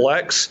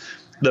reflects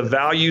the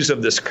values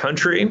of this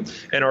country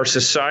and our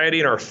society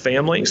and our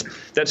families.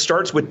 That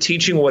starts with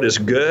teaching what is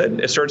good.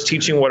 It starts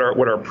teaching what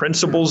our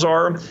principles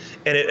are.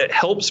 And it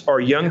helps our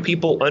young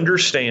people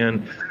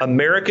understand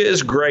America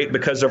is great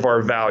because of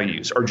our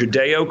values, our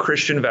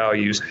Judeo-Christian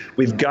values.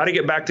 We've got to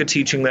get back to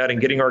teaching that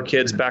and getting our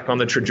kids back on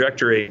the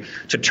trajectory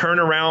to turn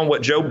around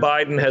what Joe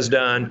Biden has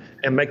done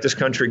and make this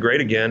country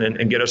great again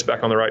and get us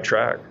back on the right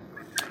track.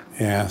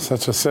 Yeah,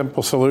 such a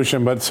simple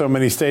solution, but so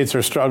many states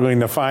are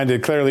struggling to find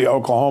it. Clearly,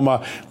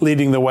 Oklahoma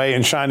leading the way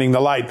and shining the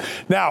light.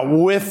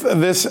 Now, with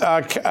this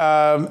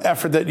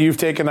effort that you've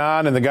taken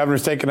on and the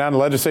governor's taken on, the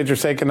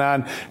legislature's taken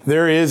on,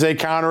 there is a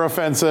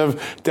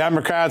counteroffensive.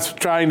 Democrats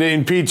trying to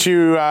impeach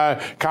you,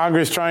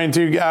 Congress trying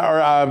to,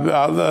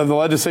 the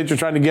legislature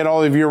trying to get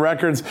all of your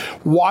records.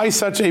 Why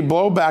such a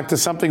blowback to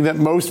something that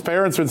most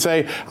parents would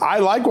say, I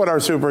like what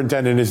our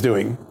superintendent is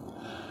doing?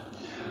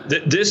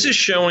 This is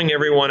showing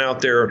everyone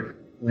out there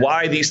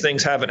why these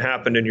things haven't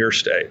happened in your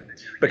state.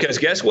 Because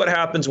guess what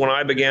happens when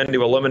I began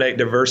to eliminate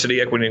diversity,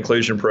 equity, and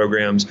inclusion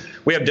programs?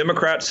 We have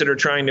Democrats that are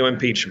trying to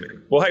impeach me.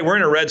 Well, hey, we're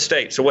in a red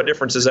state, so what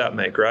difference does that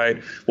make,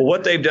 right? Well,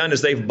 what they've done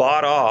is they've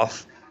bought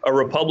off a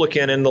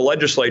Republican in the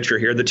legislature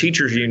here, the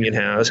teachers union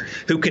has,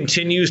 who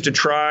continues to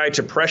try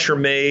to pressure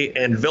me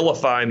and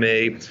vilify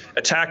me,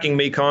 attacking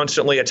me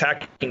constantly,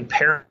 attacking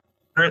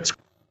parents,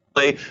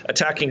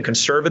 attacking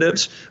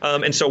conservatives.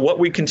 And so what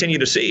we continue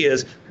to see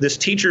is this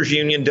teachers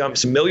union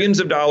dumps millions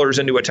of dollars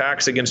into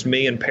attacks against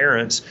me and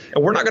parents,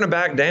 and we're not going to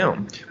back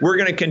down. We're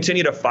going to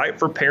continue to fight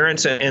for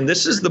parents. And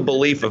this is the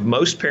belief of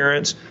most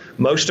parents,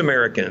 most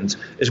Americans,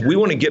 is we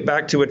want to get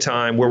back to a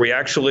time where we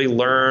actually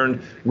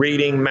learn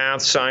reading,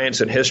 math,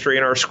 science, and history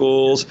in our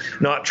schools,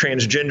 not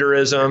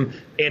transgenderism,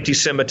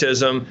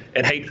 anti-Semitism,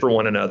 and hate for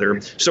one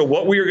another. So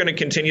what we are going to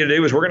continue to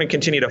do is we're going to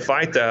continue to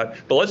fight that.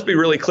 But let's be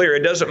really clear.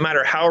 It doesn't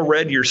matter how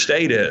red your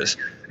state is.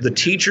 The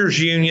teachers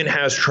union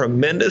has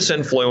tremendous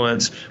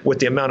influence with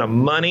the amount of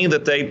money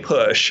that they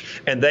push,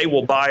 and they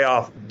will buy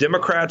off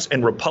Democrats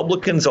and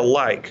Republicans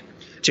alike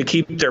to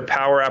keep their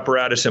power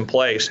apparatus in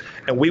place.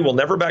 And we will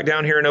never back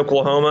down here in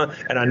Oklahoma.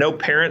 And I know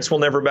parents will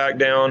never back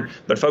down.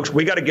 But folks,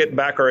 we got to get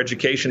back our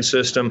education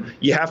system.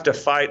 You have to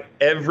fight.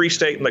 Every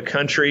state in the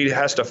country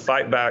has to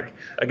fight back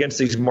against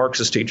these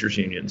Marxist teachers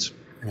unions.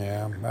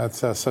 Yeah, that's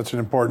such an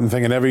important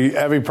thing. And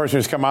every person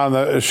who's come on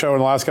the show in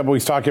the last couple of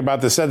weeks talking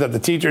about this said that the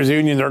teachers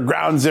unions are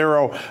ground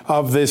zero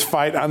of this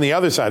fight on the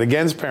other side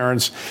against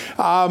parents.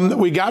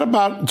 We got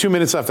about 2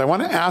 minutes left. I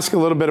want to ask a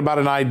little bit about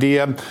an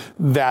idea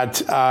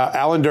that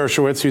Alan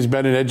Dershowitz, who's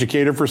been an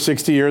educator for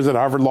 60 years at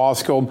Harvard Law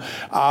School,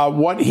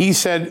 what he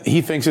said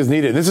he thinks is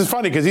needed. This is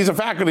funny because he's a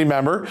faculty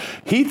member.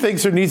 He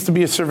thinks there needs to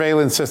be a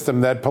surveillance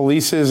system that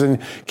polices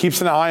and keeps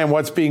an eye on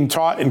what's being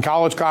taught in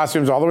college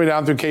classrooms all the way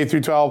down through K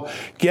through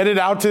 12. Get it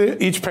out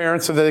to each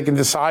parent so that they can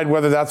decide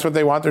whether that's what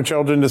they want their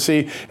children to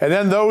see. And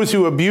then those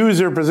who abuse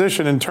their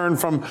position and turn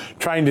from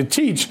trying to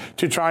teach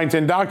to trying to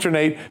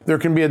indoctrinate, there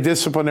can be a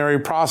disciplinary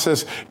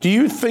process. Do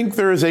you think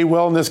there is a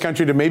will in this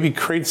country to maybe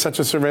create such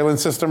a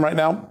surveillance system right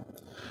now?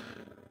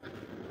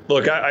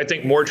 Look, I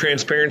think more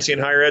transparency in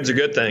higher ed is a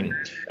good thing.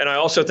 And I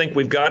also think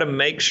we've got to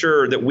make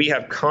sure that we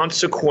have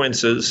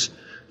consequences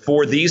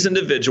for these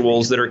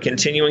individuals that are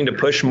continuing to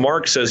push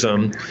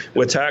Marxism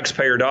with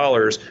taxpayer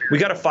dollars. We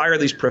got to fire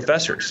these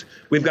professors.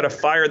 We've got to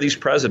fire these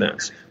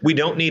presidents. We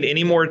don't need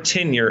any more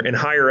tenure in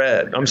higher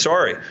ed. I'm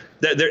sorry.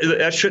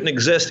 That shouldn't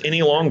exist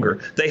any longer.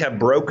 They have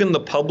broken the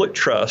public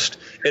trust.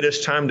 It is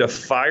time to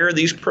fire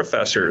these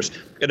professors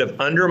that have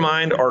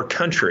undermined our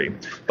country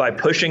by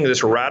pushing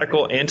this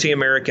radical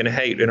anti-American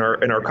hate in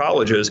our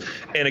colleges.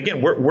 And again,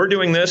 we're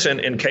doing this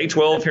in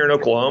K-12 here in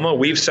Oklahoma.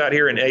 We've sat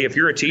here and, hey, if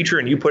you're a teacher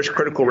and you push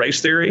critical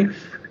race theory,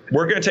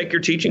 we're going to take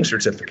your teaching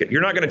certificate.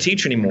 You're not going to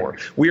teach anymore.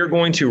 We are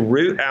going to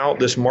root out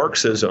this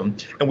Marxism,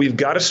 and we've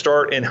got to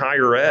start in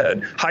higher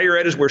ed. Higher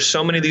ed is where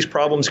so many of these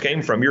problems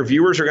came from. Your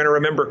viewers are going to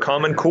remember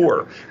Common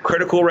Core,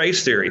 critical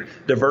race theory,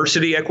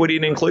 diversity, equity,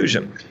 and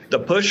inclusion. The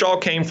push all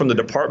came from the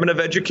Department of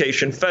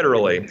Education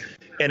federally,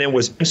 and it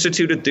was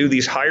instituted through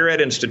these higher ed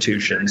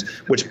institutions,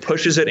 which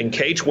pushes it in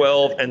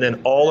K-12 and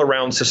then all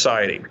around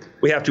society.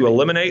 We have to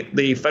eliminate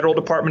the Federal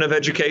Department of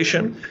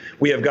Education.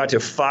 We have got to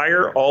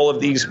fire all of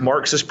these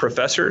Marxist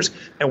professors,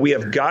 and we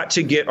have got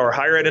to get our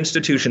higher ed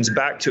institutions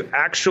back to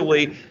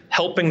actually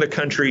helping the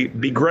country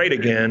be great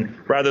again,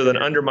 rather than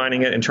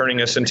undermining it and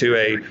turning us into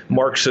a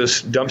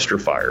Marxist dumpster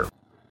fire.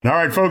 All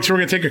right, folks, we're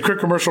going to take a quick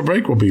commercial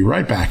break. We'll be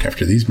right back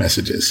after these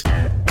messages.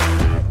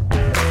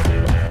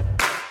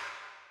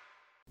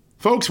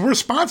 Folks, we're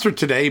sponsored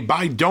today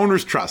by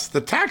Donors Trust, the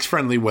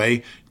tax-friendly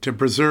way to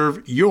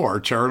preserve your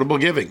charitable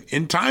giving.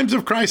 In times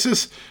of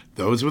crisis,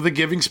 those with a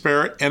giving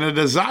spirit and a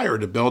desire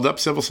to build up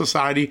civil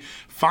society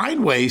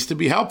find ways to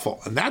be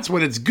helpful. And that's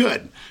when it's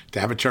good to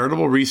have a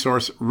charitable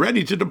resource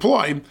ready to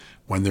deploy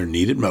when they're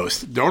needed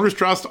most. Donors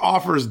Trust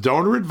offers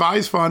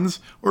donor-advised funds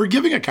or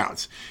giving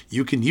accounts.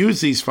 You can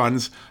use these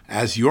funds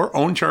as your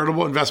own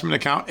charitable investment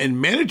account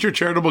and manage your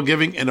charitable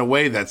giving in a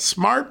way that's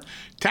smart,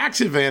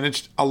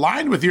 tax-advantaged,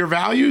 aligned with your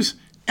values,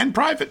 and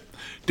private.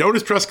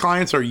 Donors Trust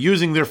clients are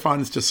using their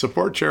funds to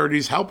support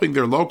charities helping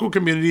their local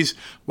communities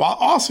while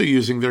also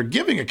using their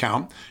giving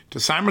account to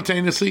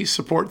simultaneously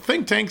support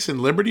think tanks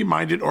and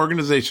liberty-minded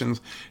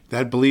organizations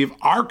that believe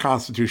our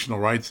constitutional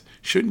rights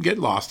shouldn't get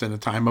lost in a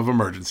time of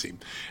emergency.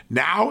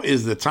 Now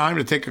is the time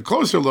to take a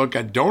closer look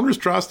at Donors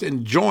Trust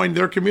and join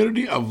their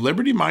community of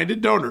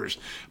liberty-minded donors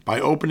by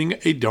opening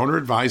a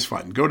donor-advised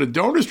fund. Go to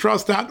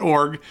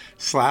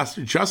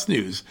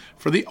donorstrust.org/justnews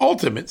for the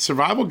ultimate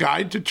survival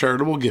guide to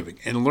charitable giving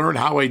and learn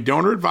how a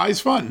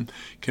donor-advised fund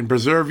can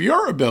preserve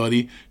your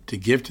ability to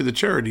give to the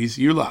charities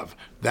you love.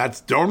 That's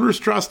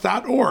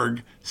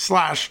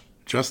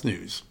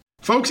donorstrust.org/justnews.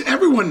 Folks,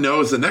 everyone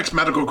knows the next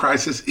medical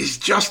crisis is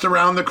just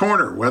around the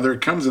corner, whether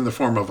it comes in the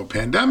form of a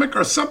pandemic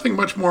or something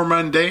much more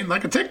mundane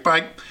like a tick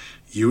bite.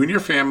 You and your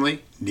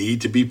family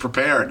need to be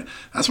prepared.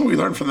 That's what we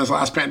learned from this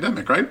last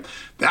pandemic, right?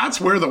 That's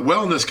where the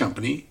Wellness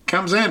Company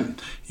comes in.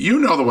 You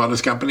know the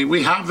Wellness Company.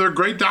 We have their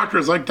great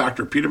doctors like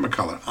Dr. Peter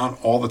McCullough on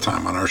all the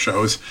time on our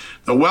shows.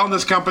 The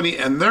Wellness Company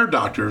and their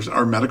doctors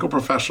are medical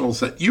professionals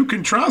that you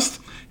can trust,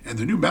 and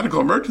the new medical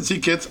emergency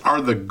kits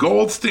are the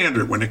gold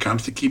standard when it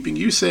comes to keeping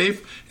you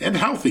safe and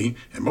healthy,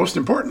 and most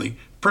importantly,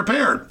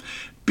 prepared.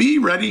 Be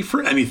ready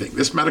for anything.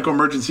 This medical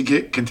emergency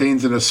kit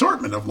contains an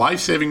assortment of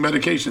life-saving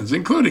medications,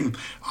 including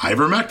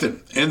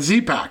ivermectin and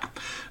Z-Pak.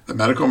 The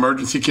medical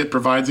emergency kit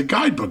provides a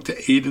guidebook to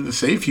aid in the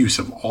safe use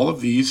of all of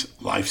these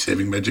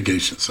life-saving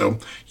medications, so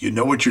you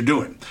know what you're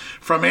doing.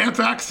 From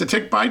anthrax to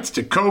tick bites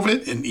to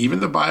COVID and even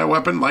the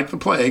bioweapon like the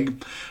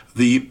plague,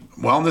 the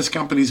Wellness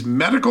Company's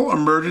medical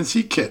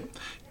emergency kit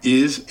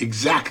is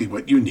exactly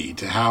what you need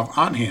to have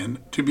on hand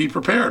to be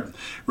prepared.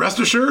 Rest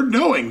assured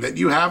knowing that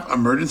you have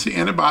emergency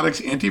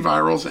antibiotics,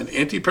 antivirals, and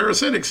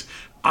antiparasitics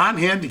on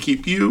hand to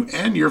keep you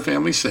and your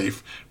family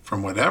safe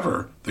from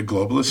whatever the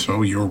globalists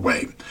throw your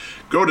way.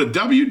 Go to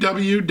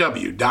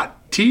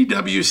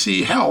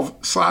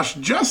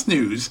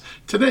www.twchealth/justnews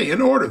today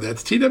and order.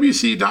 That's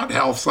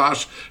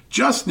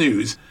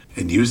twc.health/justnews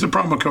and use the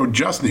promo code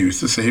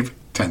JUSTNEWS to save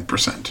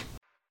 10%.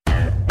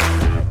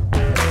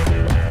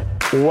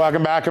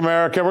 Welcome back,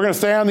 America. We're going to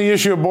stay on the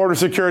issue of border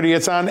security.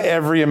 It's on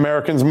every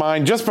American's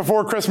mind. Just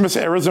before Christmas,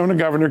 Arizona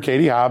Governor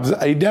Katie Hobbs,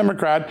 a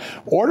Democrat,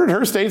 ordered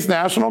her state's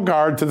National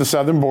Guard to the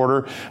southern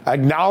border,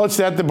 acknowledged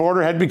that the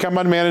border had become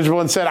unmanageable,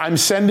 and said, "I'm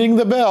sending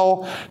the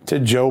bill to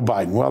Joe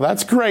Biden." Well,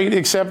 that's great,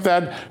 except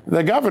that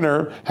the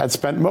governor had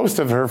spent most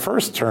of her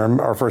first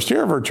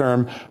year of her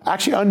term,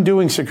 actually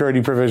undoing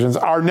security provisions.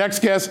 Our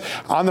next guest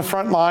on the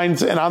front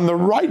lines and on the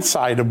right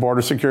side of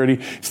border security,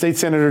 State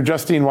Senator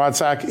Justine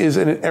Watsak, is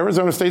an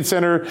Arizona State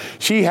Senator.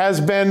 She has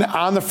been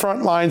on the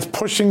front lines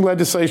pushing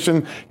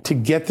legislation to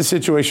get the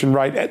situation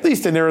right, at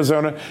least in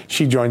Arizona.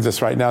 She joins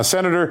us right now.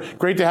 Senator,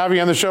 great to have you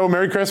on the show.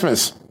 Merry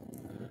Christmas.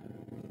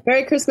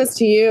 Merry Christmas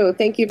to you.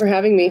 Thank you for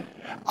having me.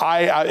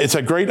 It's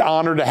a great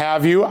honor to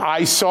have you.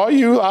 I saw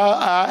you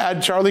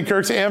at Charlie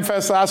Kirk's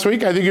AmFest last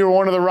week. I think you were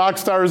one of the rock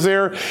stars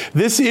there.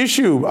 This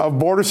issue of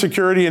border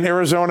security in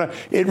Arizona,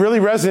 it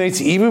really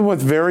resonates even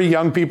with very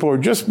young people who are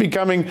just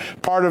becoming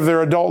part of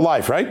their adult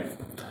life, right?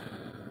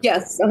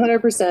 Yes,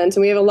 100%.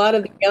 And we have a lot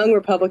of young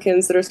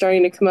Republicans that are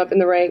starting to come up in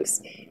the ranks,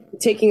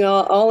 taking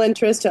all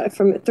interest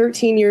from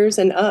 13 years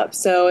and up.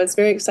 So it's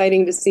very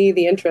exciting to see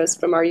the interest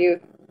from our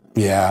youth.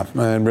 Yeah,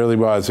 it really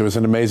was. It was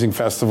an amazing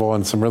festival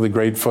and some really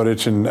great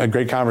footage and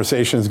great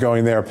conversations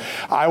going there.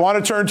 I want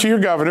to turn to your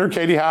governor,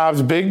 Katie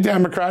Hobbs, big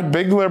Democrat,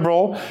 big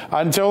liberal.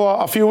 Until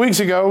a few weeks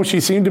ago,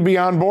 she seemed to be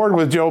on board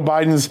with Joe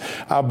Biden's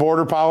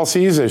border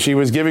policies. She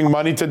was giving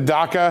money to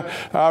DACA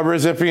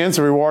recipients,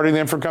 rewarding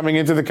them for coming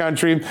into the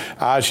country.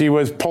 She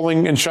was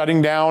pulling and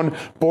shutting down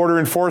border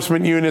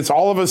enforcement units.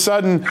 All of a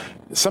sudden,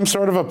 some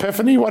sort of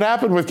epiphany. What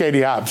happened with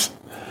Katie Hobbs?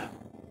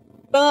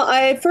 Well,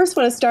 I first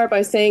want to start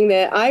by saying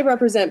that I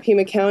represent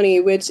Pima County,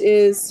 which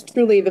is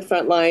truly the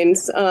front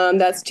lines.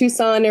 That's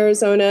Tucson,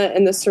 Arizona,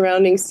 and the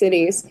surrounding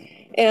cities.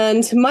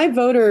 And my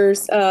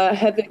voters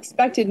have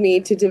expected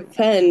me to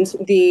defend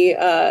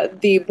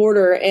the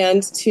border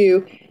and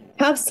to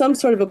have some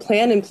sort of a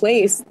plan in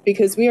place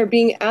because we are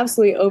being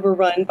absolutely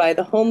overrun by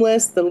the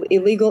homeless, the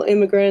illegal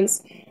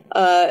immigrants,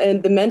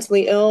 and the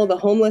mentally ill, the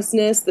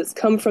homelessness that's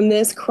come from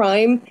this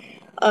crime.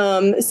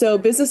 So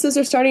businesses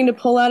are starting to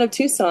pull out of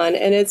Tucson,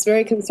 and it's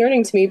very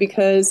concerning to me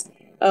because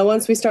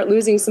once we start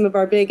losing some of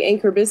our big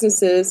anchor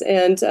businesses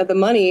and the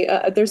money,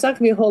 there's not going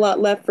to be a whole lot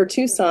left for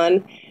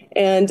Tucson.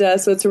 And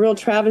so it's a real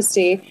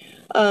travesty.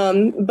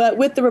 But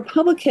with the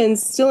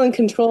Republicans still in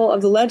control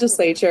of the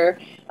legislature,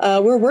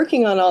 we're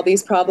working on all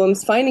these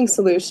problems, finding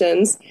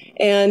solutions.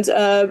 And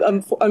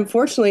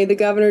unfortunately, the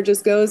governor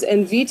just goes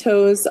and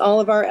vetoes all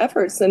of our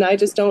efforts. And I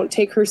just don't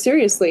take her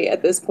seriously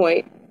at this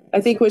point. I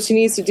think what she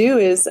needs to do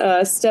is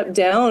step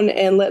down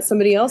and let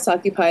somebody else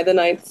occupy the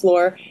ninth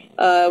floor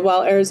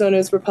while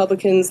Arizona's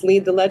Republicans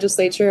lead the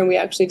legislature and we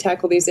actually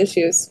tackle these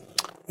issues.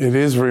 It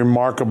is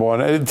remarkable.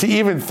 And to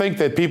even think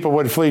that people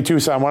would flee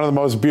Tucson, one of the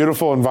most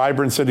beautiful and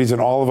vibrant cities in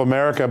all of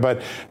America,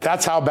 but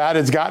that's how bad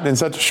it's gotten in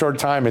such a short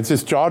time. It's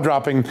just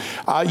jaw-dropping.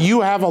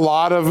 You have a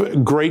lot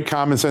of great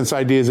common sense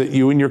ideas that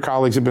you and your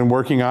colleagues have been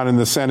working on in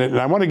the Senate.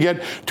 And I want to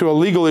get to a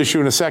legal issue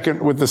in a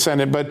second with the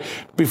Senate. But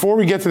before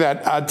we get to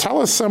that,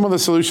 tell us some of the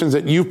solutions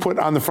that you've put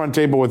on the front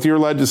table with your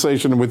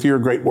legislation and with your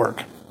great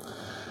work.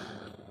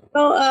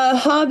 Well,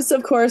 Hobbs,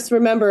 of course,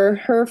 remember,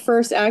 her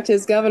first act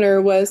as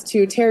governor was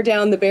to tear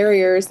down the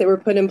barriers that were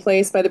put in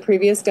place by the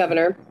previous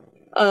governor.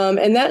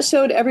 And that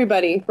showed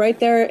everybody right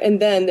there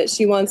and then that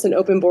she wants an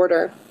open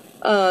border.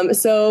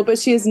 But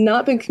she has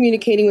not been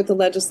communicating with the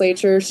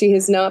legislature. She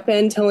has not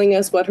been telling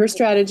us what her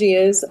strategy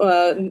is,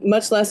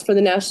 much less for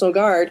the National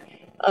Guard,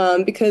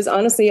 because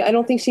honestly, I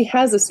don't think she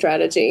has a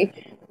strategy.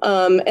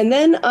 And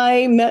then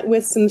I met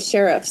with some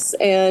sheriffs,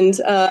 and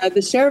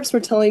the sheriffs were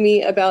telling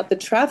me about the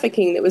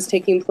trafficking that was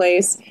taking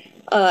place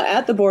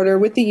at the border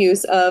with the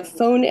use of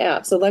phone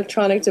apps,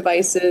 electronic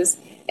devices,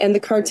 and the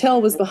cartel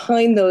was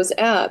behind those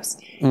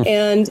apps.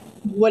 And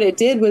what it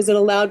did was it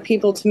allowed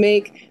people to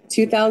make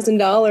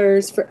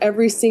 $2,000 for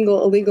every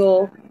single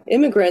illegal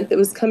immigrant that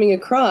was coming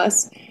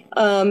across.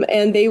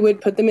 And they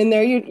would put them in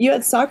there. You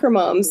had soccer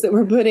moms that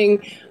were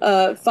putting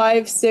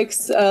 5,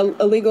 6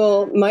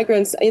 illegal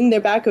migrants in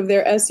the back of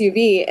their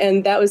SUV,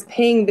 and that was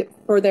paying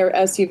for their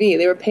SUV.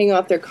 They were paying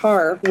off their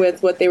car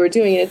with what they were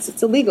doing, and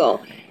it's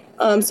illegal.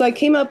 So I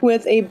came up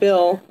with a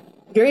bill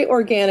very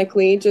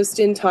organically, just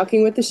in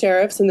talking with the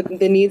sheriffs and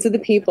the needs of the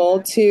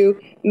people, to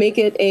make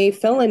it a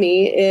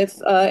felony if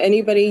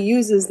anybody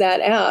uses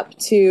that app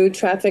to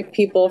traffic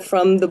people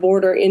from the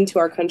border into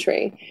our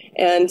country.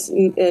 And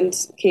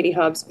Katie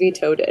Hobbs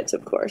vetoed it,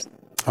 of course.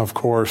 Of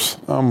course.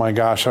 Oh, my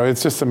gosh.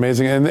 It's just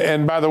amazing.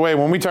 And by the way,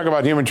 when we talk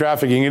about human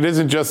trafficking, it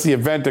isn't just the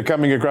event of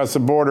coming across the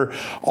border.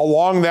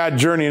 Along that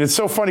journey, and it's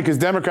so funny because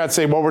Democrats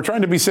say, well, we're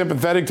trying to be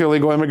sympathetic to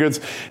illegal immigrants.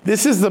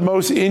 This is the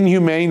most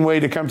inhumane way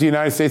to come to the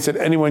United States that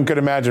anyone could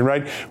imagine,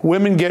 right?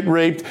 Women get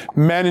raped.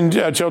 Men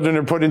and children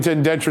are put into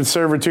indentured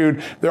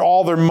servitude.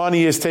 All their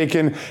money is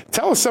taken.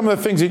 Tell us some of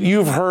the things that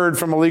you've heard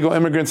from illegal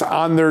immigrants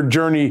on their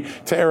journey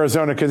to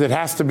Arizona, because it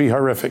has to be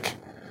horrific.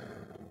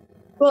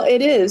 Well,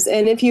 it is.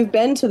 And if you've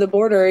been to the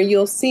border,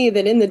 you'll see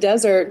that in the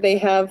desert, they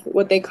have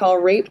what they call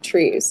rape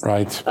trees.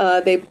 Right.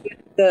 They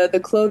put the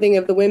clothing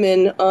of the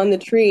women on the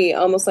tree,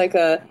 almost like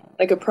a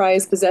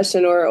prized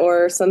possession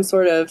or some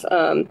sort of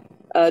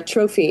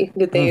trophy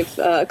that they've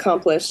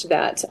accomplished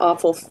that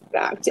awful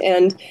fact.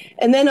 And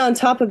then on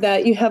top of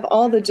that, you have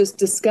all the just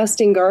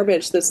disgusting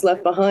garbage that's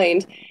left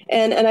behind.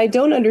 And I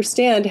don't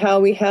understand how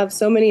we have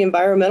so many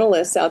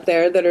environmentalists out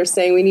there that are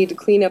saying we need to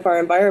clean up our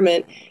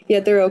environment,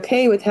 yet they're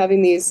okay with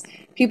having these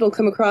people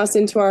come across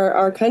into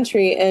our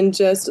country and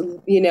just,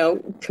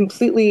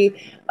 completely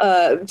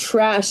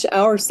trash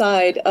our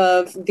side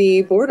of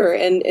the border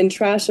and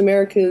trash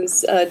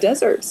America's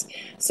deserts.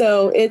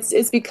 So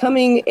it's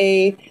becoming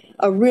a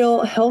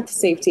real health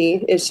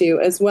safety issue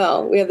as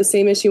well. We have the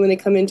same issue when they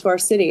come into our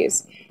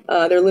cities.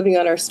 They're living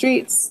on our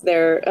streets.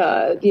 They're,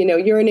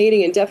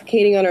 urinating and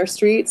defecating on our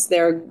streets.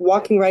 They're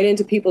walking right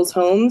into people's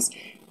homes.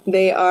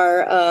 They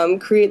are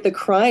the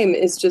crime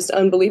is just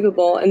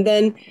unbelievable. And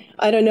then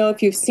I don't know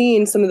if you've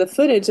seen some of the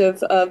footage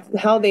of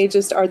how they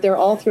just are. They're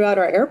all throughout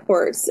our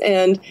airports,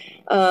 and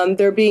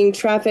they're being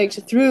trafficked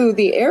through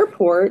the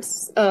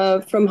airports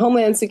from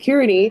Homeland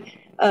Security,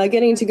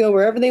 getting to go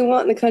wherever they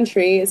want in the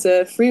country. It's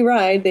a free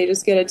ride. They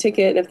just get a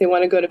ticket. And if they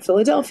want to go to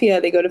Philadelphia,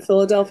 they go to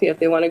Philadelphia. If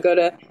they want to go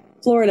to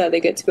Florida,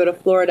 they get to go to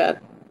Florida.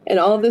 And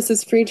all of this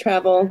is free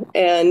travel.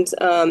 And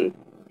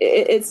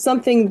it's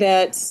something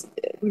that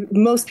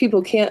most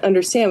people can't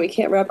understand. We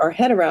can't wrap our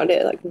head around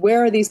it. Like,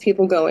 where are these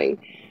people going?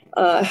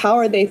 How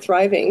are they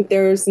thriving?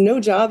 There's no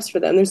jobs for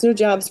them. There's no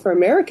jobs for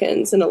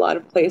Americans in a lot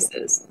of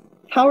places.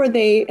 How are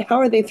they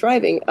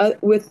thriving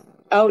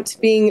without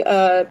being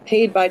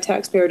paid by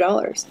taxpayer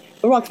dollars?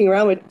 They're walking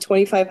around with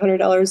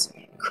 $2,500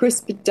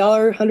 crisp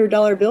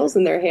 $100 bills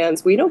in their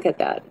hands. We don't get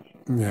that.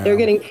 Yeah. They're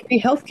getting free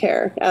health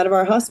care out of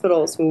our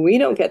hospitals. We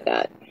don't get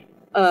that.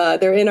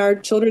 They're in our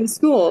children's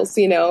schools.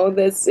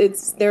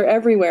 They're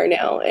everywhere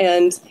now,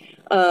 and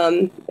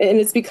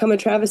it's become a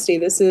travesty.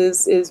 This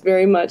is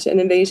very much an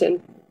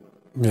invasion.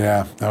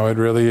 Yeah, no, it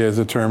really is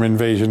a term,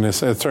 invasion.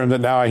 It's a term that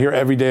now I hear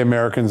everyday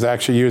Americans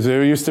actually use.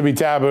 It used to be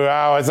taboo.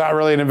 Oh, it's not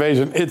really an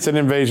invasion. It's an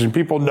invasion.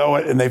 People know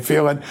it and they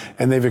feel it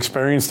and they've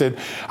experienced it.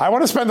 I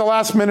want to spend the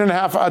last minute and a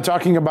half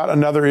talking about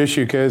another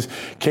issue because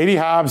Katie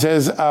Hobbs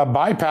has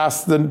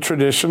bypassed the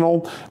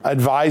traditional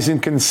advise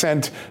and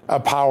consent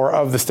power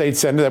of the state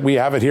Senate that we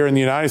have it here in the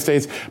United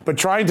States, but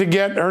trying to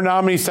get her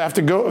nominees to have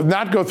to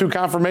not go through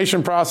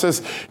confirmation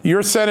process.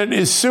 Your Senate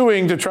is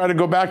suing to try to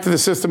go back to the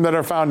system that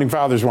our founding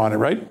fathers wanted,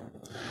 right?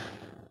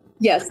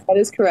 Yes, that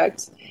is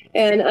correct.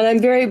 And I'm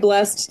very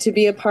blessed to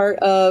be a part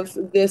of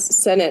this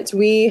Senate.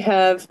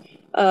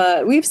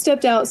 We've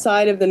stepped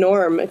outside of the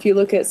norm. If you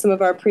look at some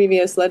of our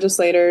previous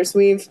legislators,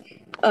 we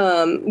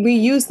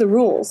use the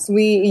rules.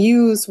 We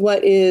use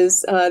what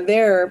is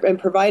there and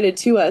provided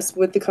to us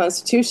with the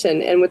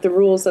Constitution and with the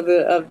rules of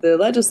the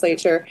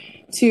legislature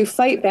to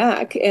fight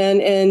back.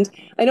 And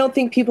I don't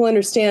think people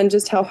understand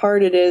just how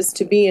hard it is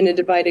to be in a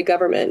divided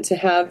government, to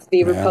have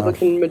the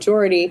Republican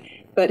majority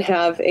but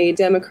have a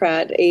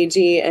Democrat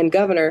AG and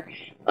governor.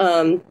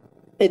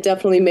 It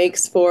definitely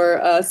makes for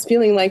us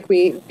feeling like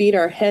we beat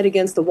our head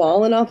against the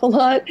wall an awful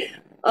lot.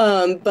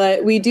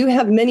 But we do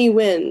have many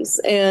wins,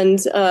 and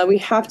we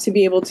have to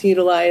be able to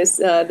utilize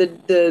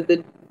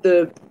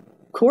the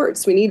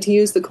courts. We need to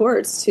use the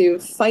courts to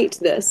fight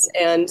this,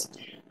 and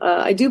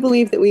I do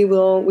believe that we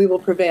will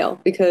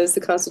prevail because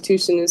the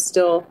Constitution is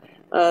still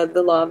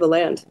the law of the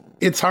land.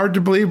 It's hard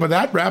to believe, but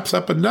that wraps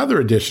up another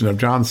edition of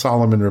John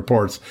Solomon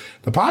Reports,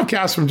 the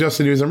podcast from Just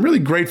the News. I'm really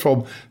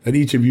grateful that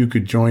each of you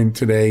could join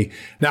today.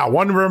 Now,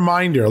 one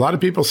reminder, a lot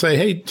of people say,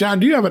 hey, John,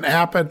 do you have an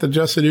app at the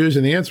Just the News?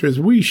 And the answer is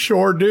we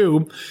sure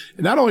do.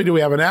 And not only do we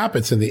have an app,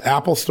 it's in the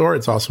Apple Store.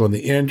 It's also in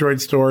the Android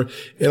Store.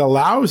 It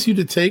allows you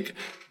to take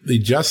the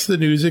Just the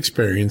News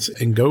experience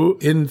and go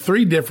in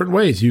 3 different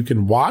ways. You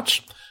can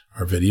watch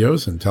our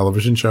videos and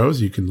television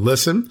shows. You can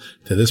listen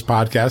to this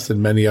podcast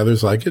and many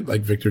others like it,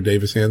 like Victor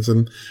Davis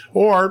Hanson,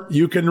 or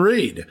you can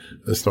read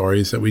the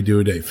stories that we do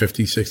a day,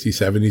 50, 60,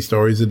 70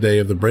 stories a day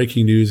of the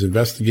breaking news,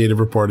 investigative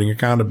reporting,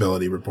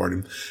 accountability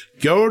reporting.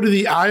 Go to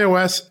the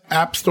iOS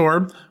App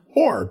Store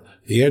or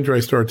the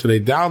Android Store today.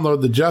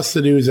 Download the Just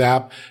the News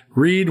app.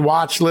 Read,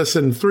 watch,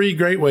 listen. 3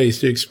 great ways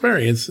to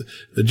experience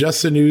the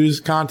Just the News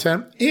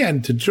content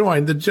and to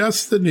join the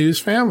Just the News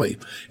family.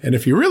 And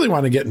if you really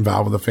want to get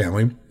involved with the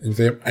family and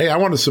say, hey, I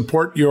want to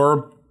support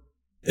your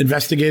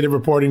investigative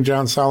reporting,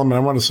 John Solomon. I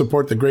want to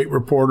support the great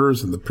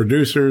reporters and the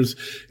producers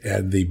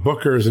and the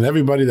bookers and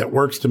everybody that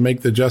works to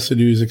make the Just the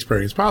News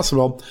experience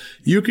possible.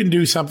 You can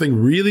do something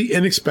really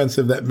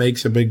inexpensive that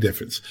makes a big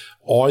difference.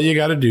 All you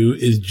got to do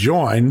is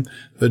join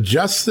the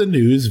Just the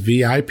News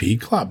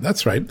VIP Club.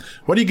 That's right.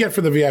 What do you get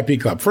for the VIP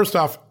Club? First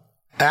off,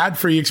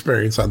 ad-free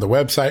experience on the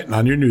website and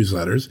on your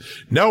newsletters.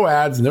 No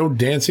ads, no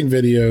dancing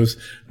videos,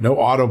 no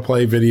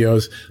autoplay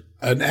videos.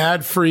 An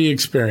ad-free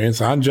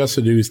experience on Just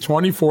the News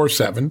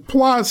 24/7.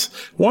 Plus,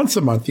 once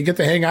a month, you get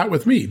to hang out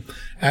with me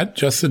at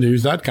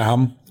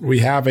justthenews.com. We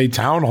have a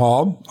town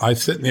hall. I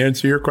sit and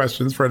answer your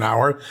questions for an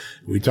hour.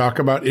 We talk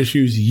about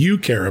issues you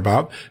care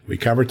about. We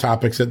cover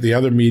topics that the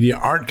other media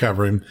aren't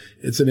covering.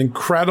 It's an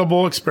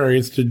incredible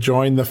experience to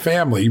join the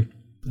family,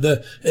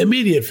 the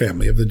immediate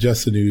family of the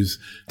Just the News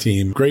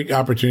team. Great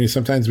opportunity.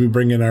 Sometimes we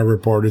bring in our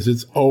reporters.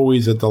 It's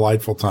always a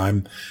delightful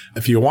time.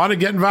 If you want to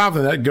get involved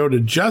in that, go to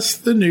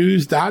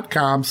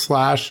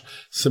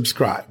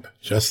justthenews.com/subscribe.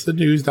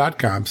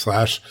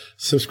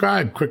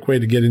 justthenews.com/subscribe. Quick way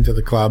to get into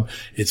the club.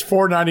 It's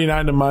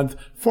 $4.99 a month,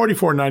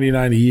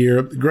 $44.99 a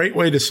year. Great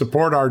way to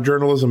support our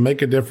journalism,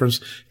 make a difference,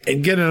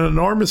 and get an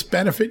enormous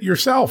benefit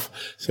yourself.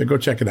 So go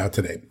check it out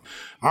today.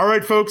 All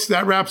right, folks,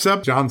 that wraps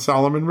up John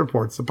Solomon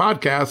Reports, the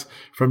podcast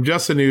from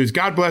Just the News.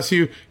 God bless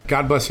you.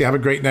 God bless you. Have a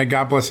great night.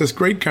 God bless this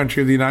great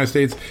country of the United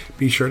States.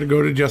 Be sure to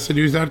go to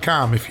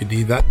justthenews.com if you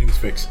need that news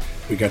fix.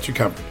 We got you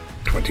covered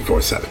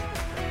 24/7.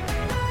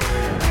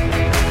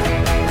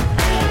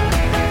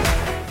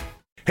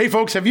 Hey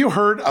folks, have you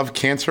heard of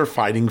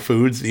cancer-fighting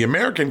foods? The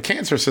American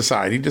Cancer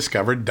Society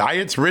discovered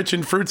diets rich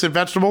in fruits and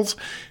vegetables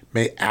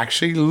may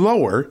actually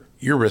lower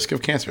your risk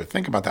of cancer.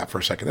 Think about that for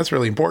a second. That's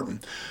really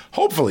important.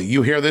 Hopefully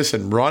you hear this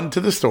and run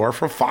to the store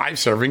for 5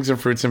 servings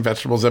of fruits and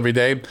vegetables every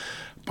day.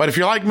 But if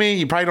you're like me,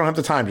 you probably don't have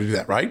the time to do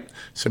that, right?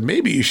 So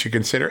maybe you should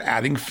consider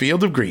adding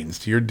Field of Greens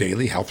to your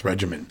daily health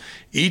regimen.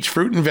 Each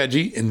fruit and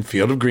veggie in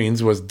Field of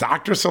Greens was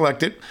doctor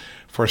selected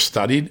for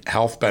studied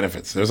health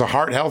benefits. There's a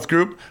heart health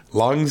group,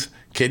 lungs,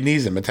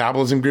 kidneys, and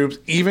metabolism groups,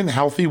 even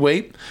healthy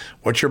weight.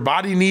 What your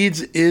body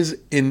needs is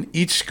in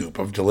each scoop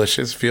of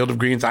delicious Field of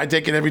Greens. I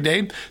take it every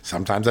day.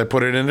 Sometimes I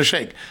put it in a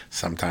shake.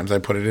 Sometimes I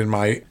put it in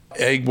my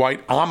egg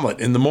white omelet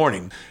in the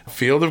morning.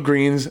 Field of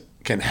Greens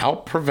can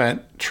help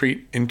prevent,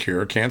 treat, and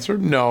cure cancer?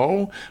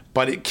 No,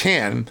 but it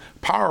can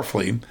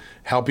powerfully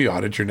help you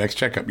out at your next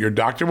checkup. Your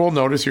doctor will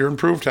notice your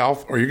improved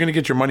health, or you're going to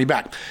get your money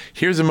back.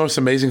 Here's the most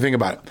amazing thing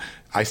about it.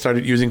 I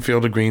started using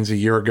Field of Greens a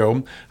year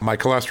ago. My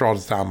cholesterol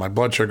is down, my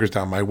blood sugar's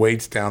down, my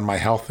weight's down, my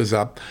health is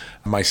up,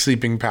 my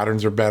sleeping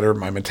patterns are better,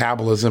 my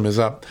metabolism is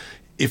up.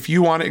 If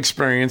you want to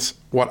experience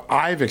what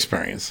I've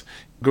experienced,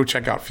 go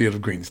check out Field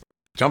of Greens.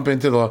 Jump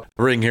into the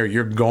ring here.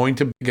 You're going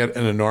to get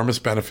an enormous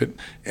benefit,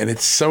 and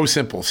it's so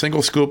simple.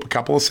 Single scoop, a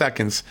couple of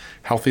seconds,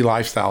 healthy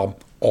lifestyle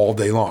all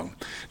day long.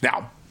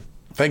 Now,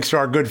 thanks to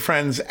our good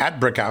friends at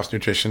Brickhouse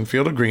Nutrition,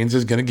 Field of Greens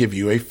is going to give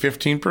you a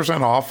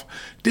 15% off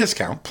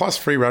discount plus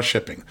free rush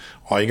shipping.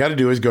 All you got to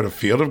do is go to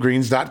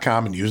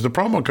fieldofgreens.com and use the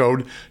promo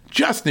code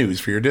JUSTNEWS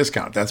for your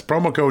discount. That's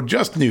promo code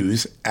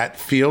JUSTNEWS at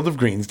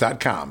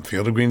fieldofgreens.com.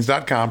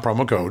 Fieldofgreens.com,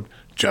 promo code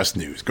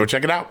JUSTNEWS. Go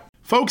check it out.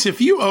 Folks, if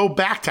you owe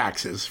back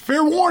taxes,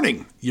 fair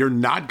warning, you're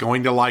not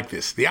going to like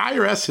this. The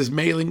IRS is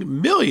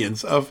mailing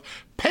millions of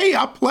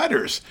pay-up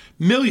letters.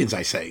 Millions,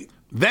 I say.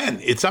 Then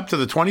it's up to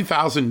the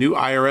 20,000 new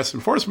IRS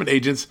enforcement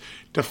agents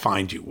to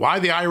find you. Why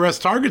the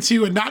IRS targets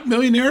you and not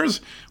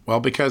millionaires? Well,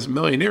 because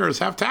millionaires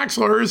have tax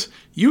lawyers.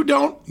 You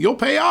don't, you'll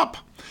pay up.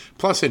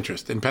 Plus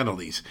interest and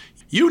penalties.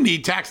 You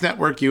need Tax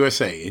Network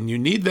USA, and you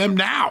need them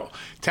now.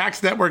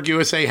 Tax Network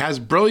USA has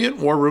brilliant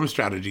war room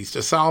strategies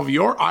to solve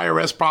your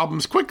IRS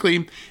problems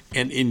quickly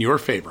and in your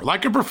favor.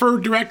 Like a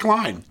preferred direct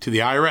line to the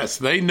IRS,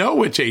 they know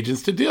which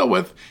agents to deal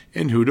with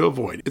and who to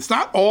avoid. It's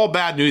not all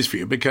bad news for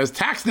you because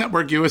Tax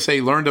Network USA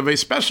learned of a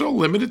special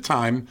limited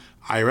time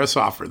IRS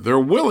offer. They're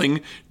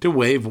willing to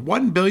waive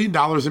 $1 billion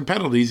in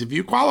penalties if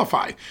you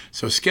qualify.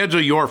 So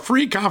schedule your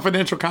free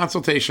confidential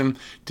consultation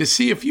to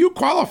see if you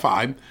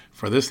qualify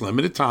for this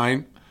limited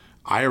time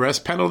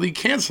IRS penalty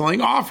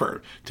canceling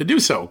offer. To do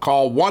so,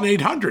 call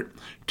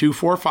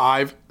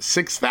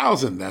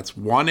 1-800-245-6000. That's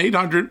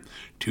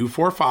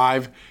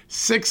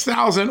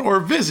 1-800-245-6000 or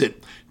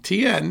visit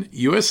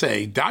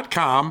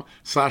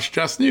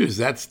tnusa.com/justnews.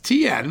 That's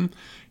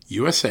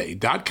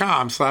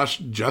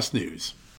tnusa.com/justnews.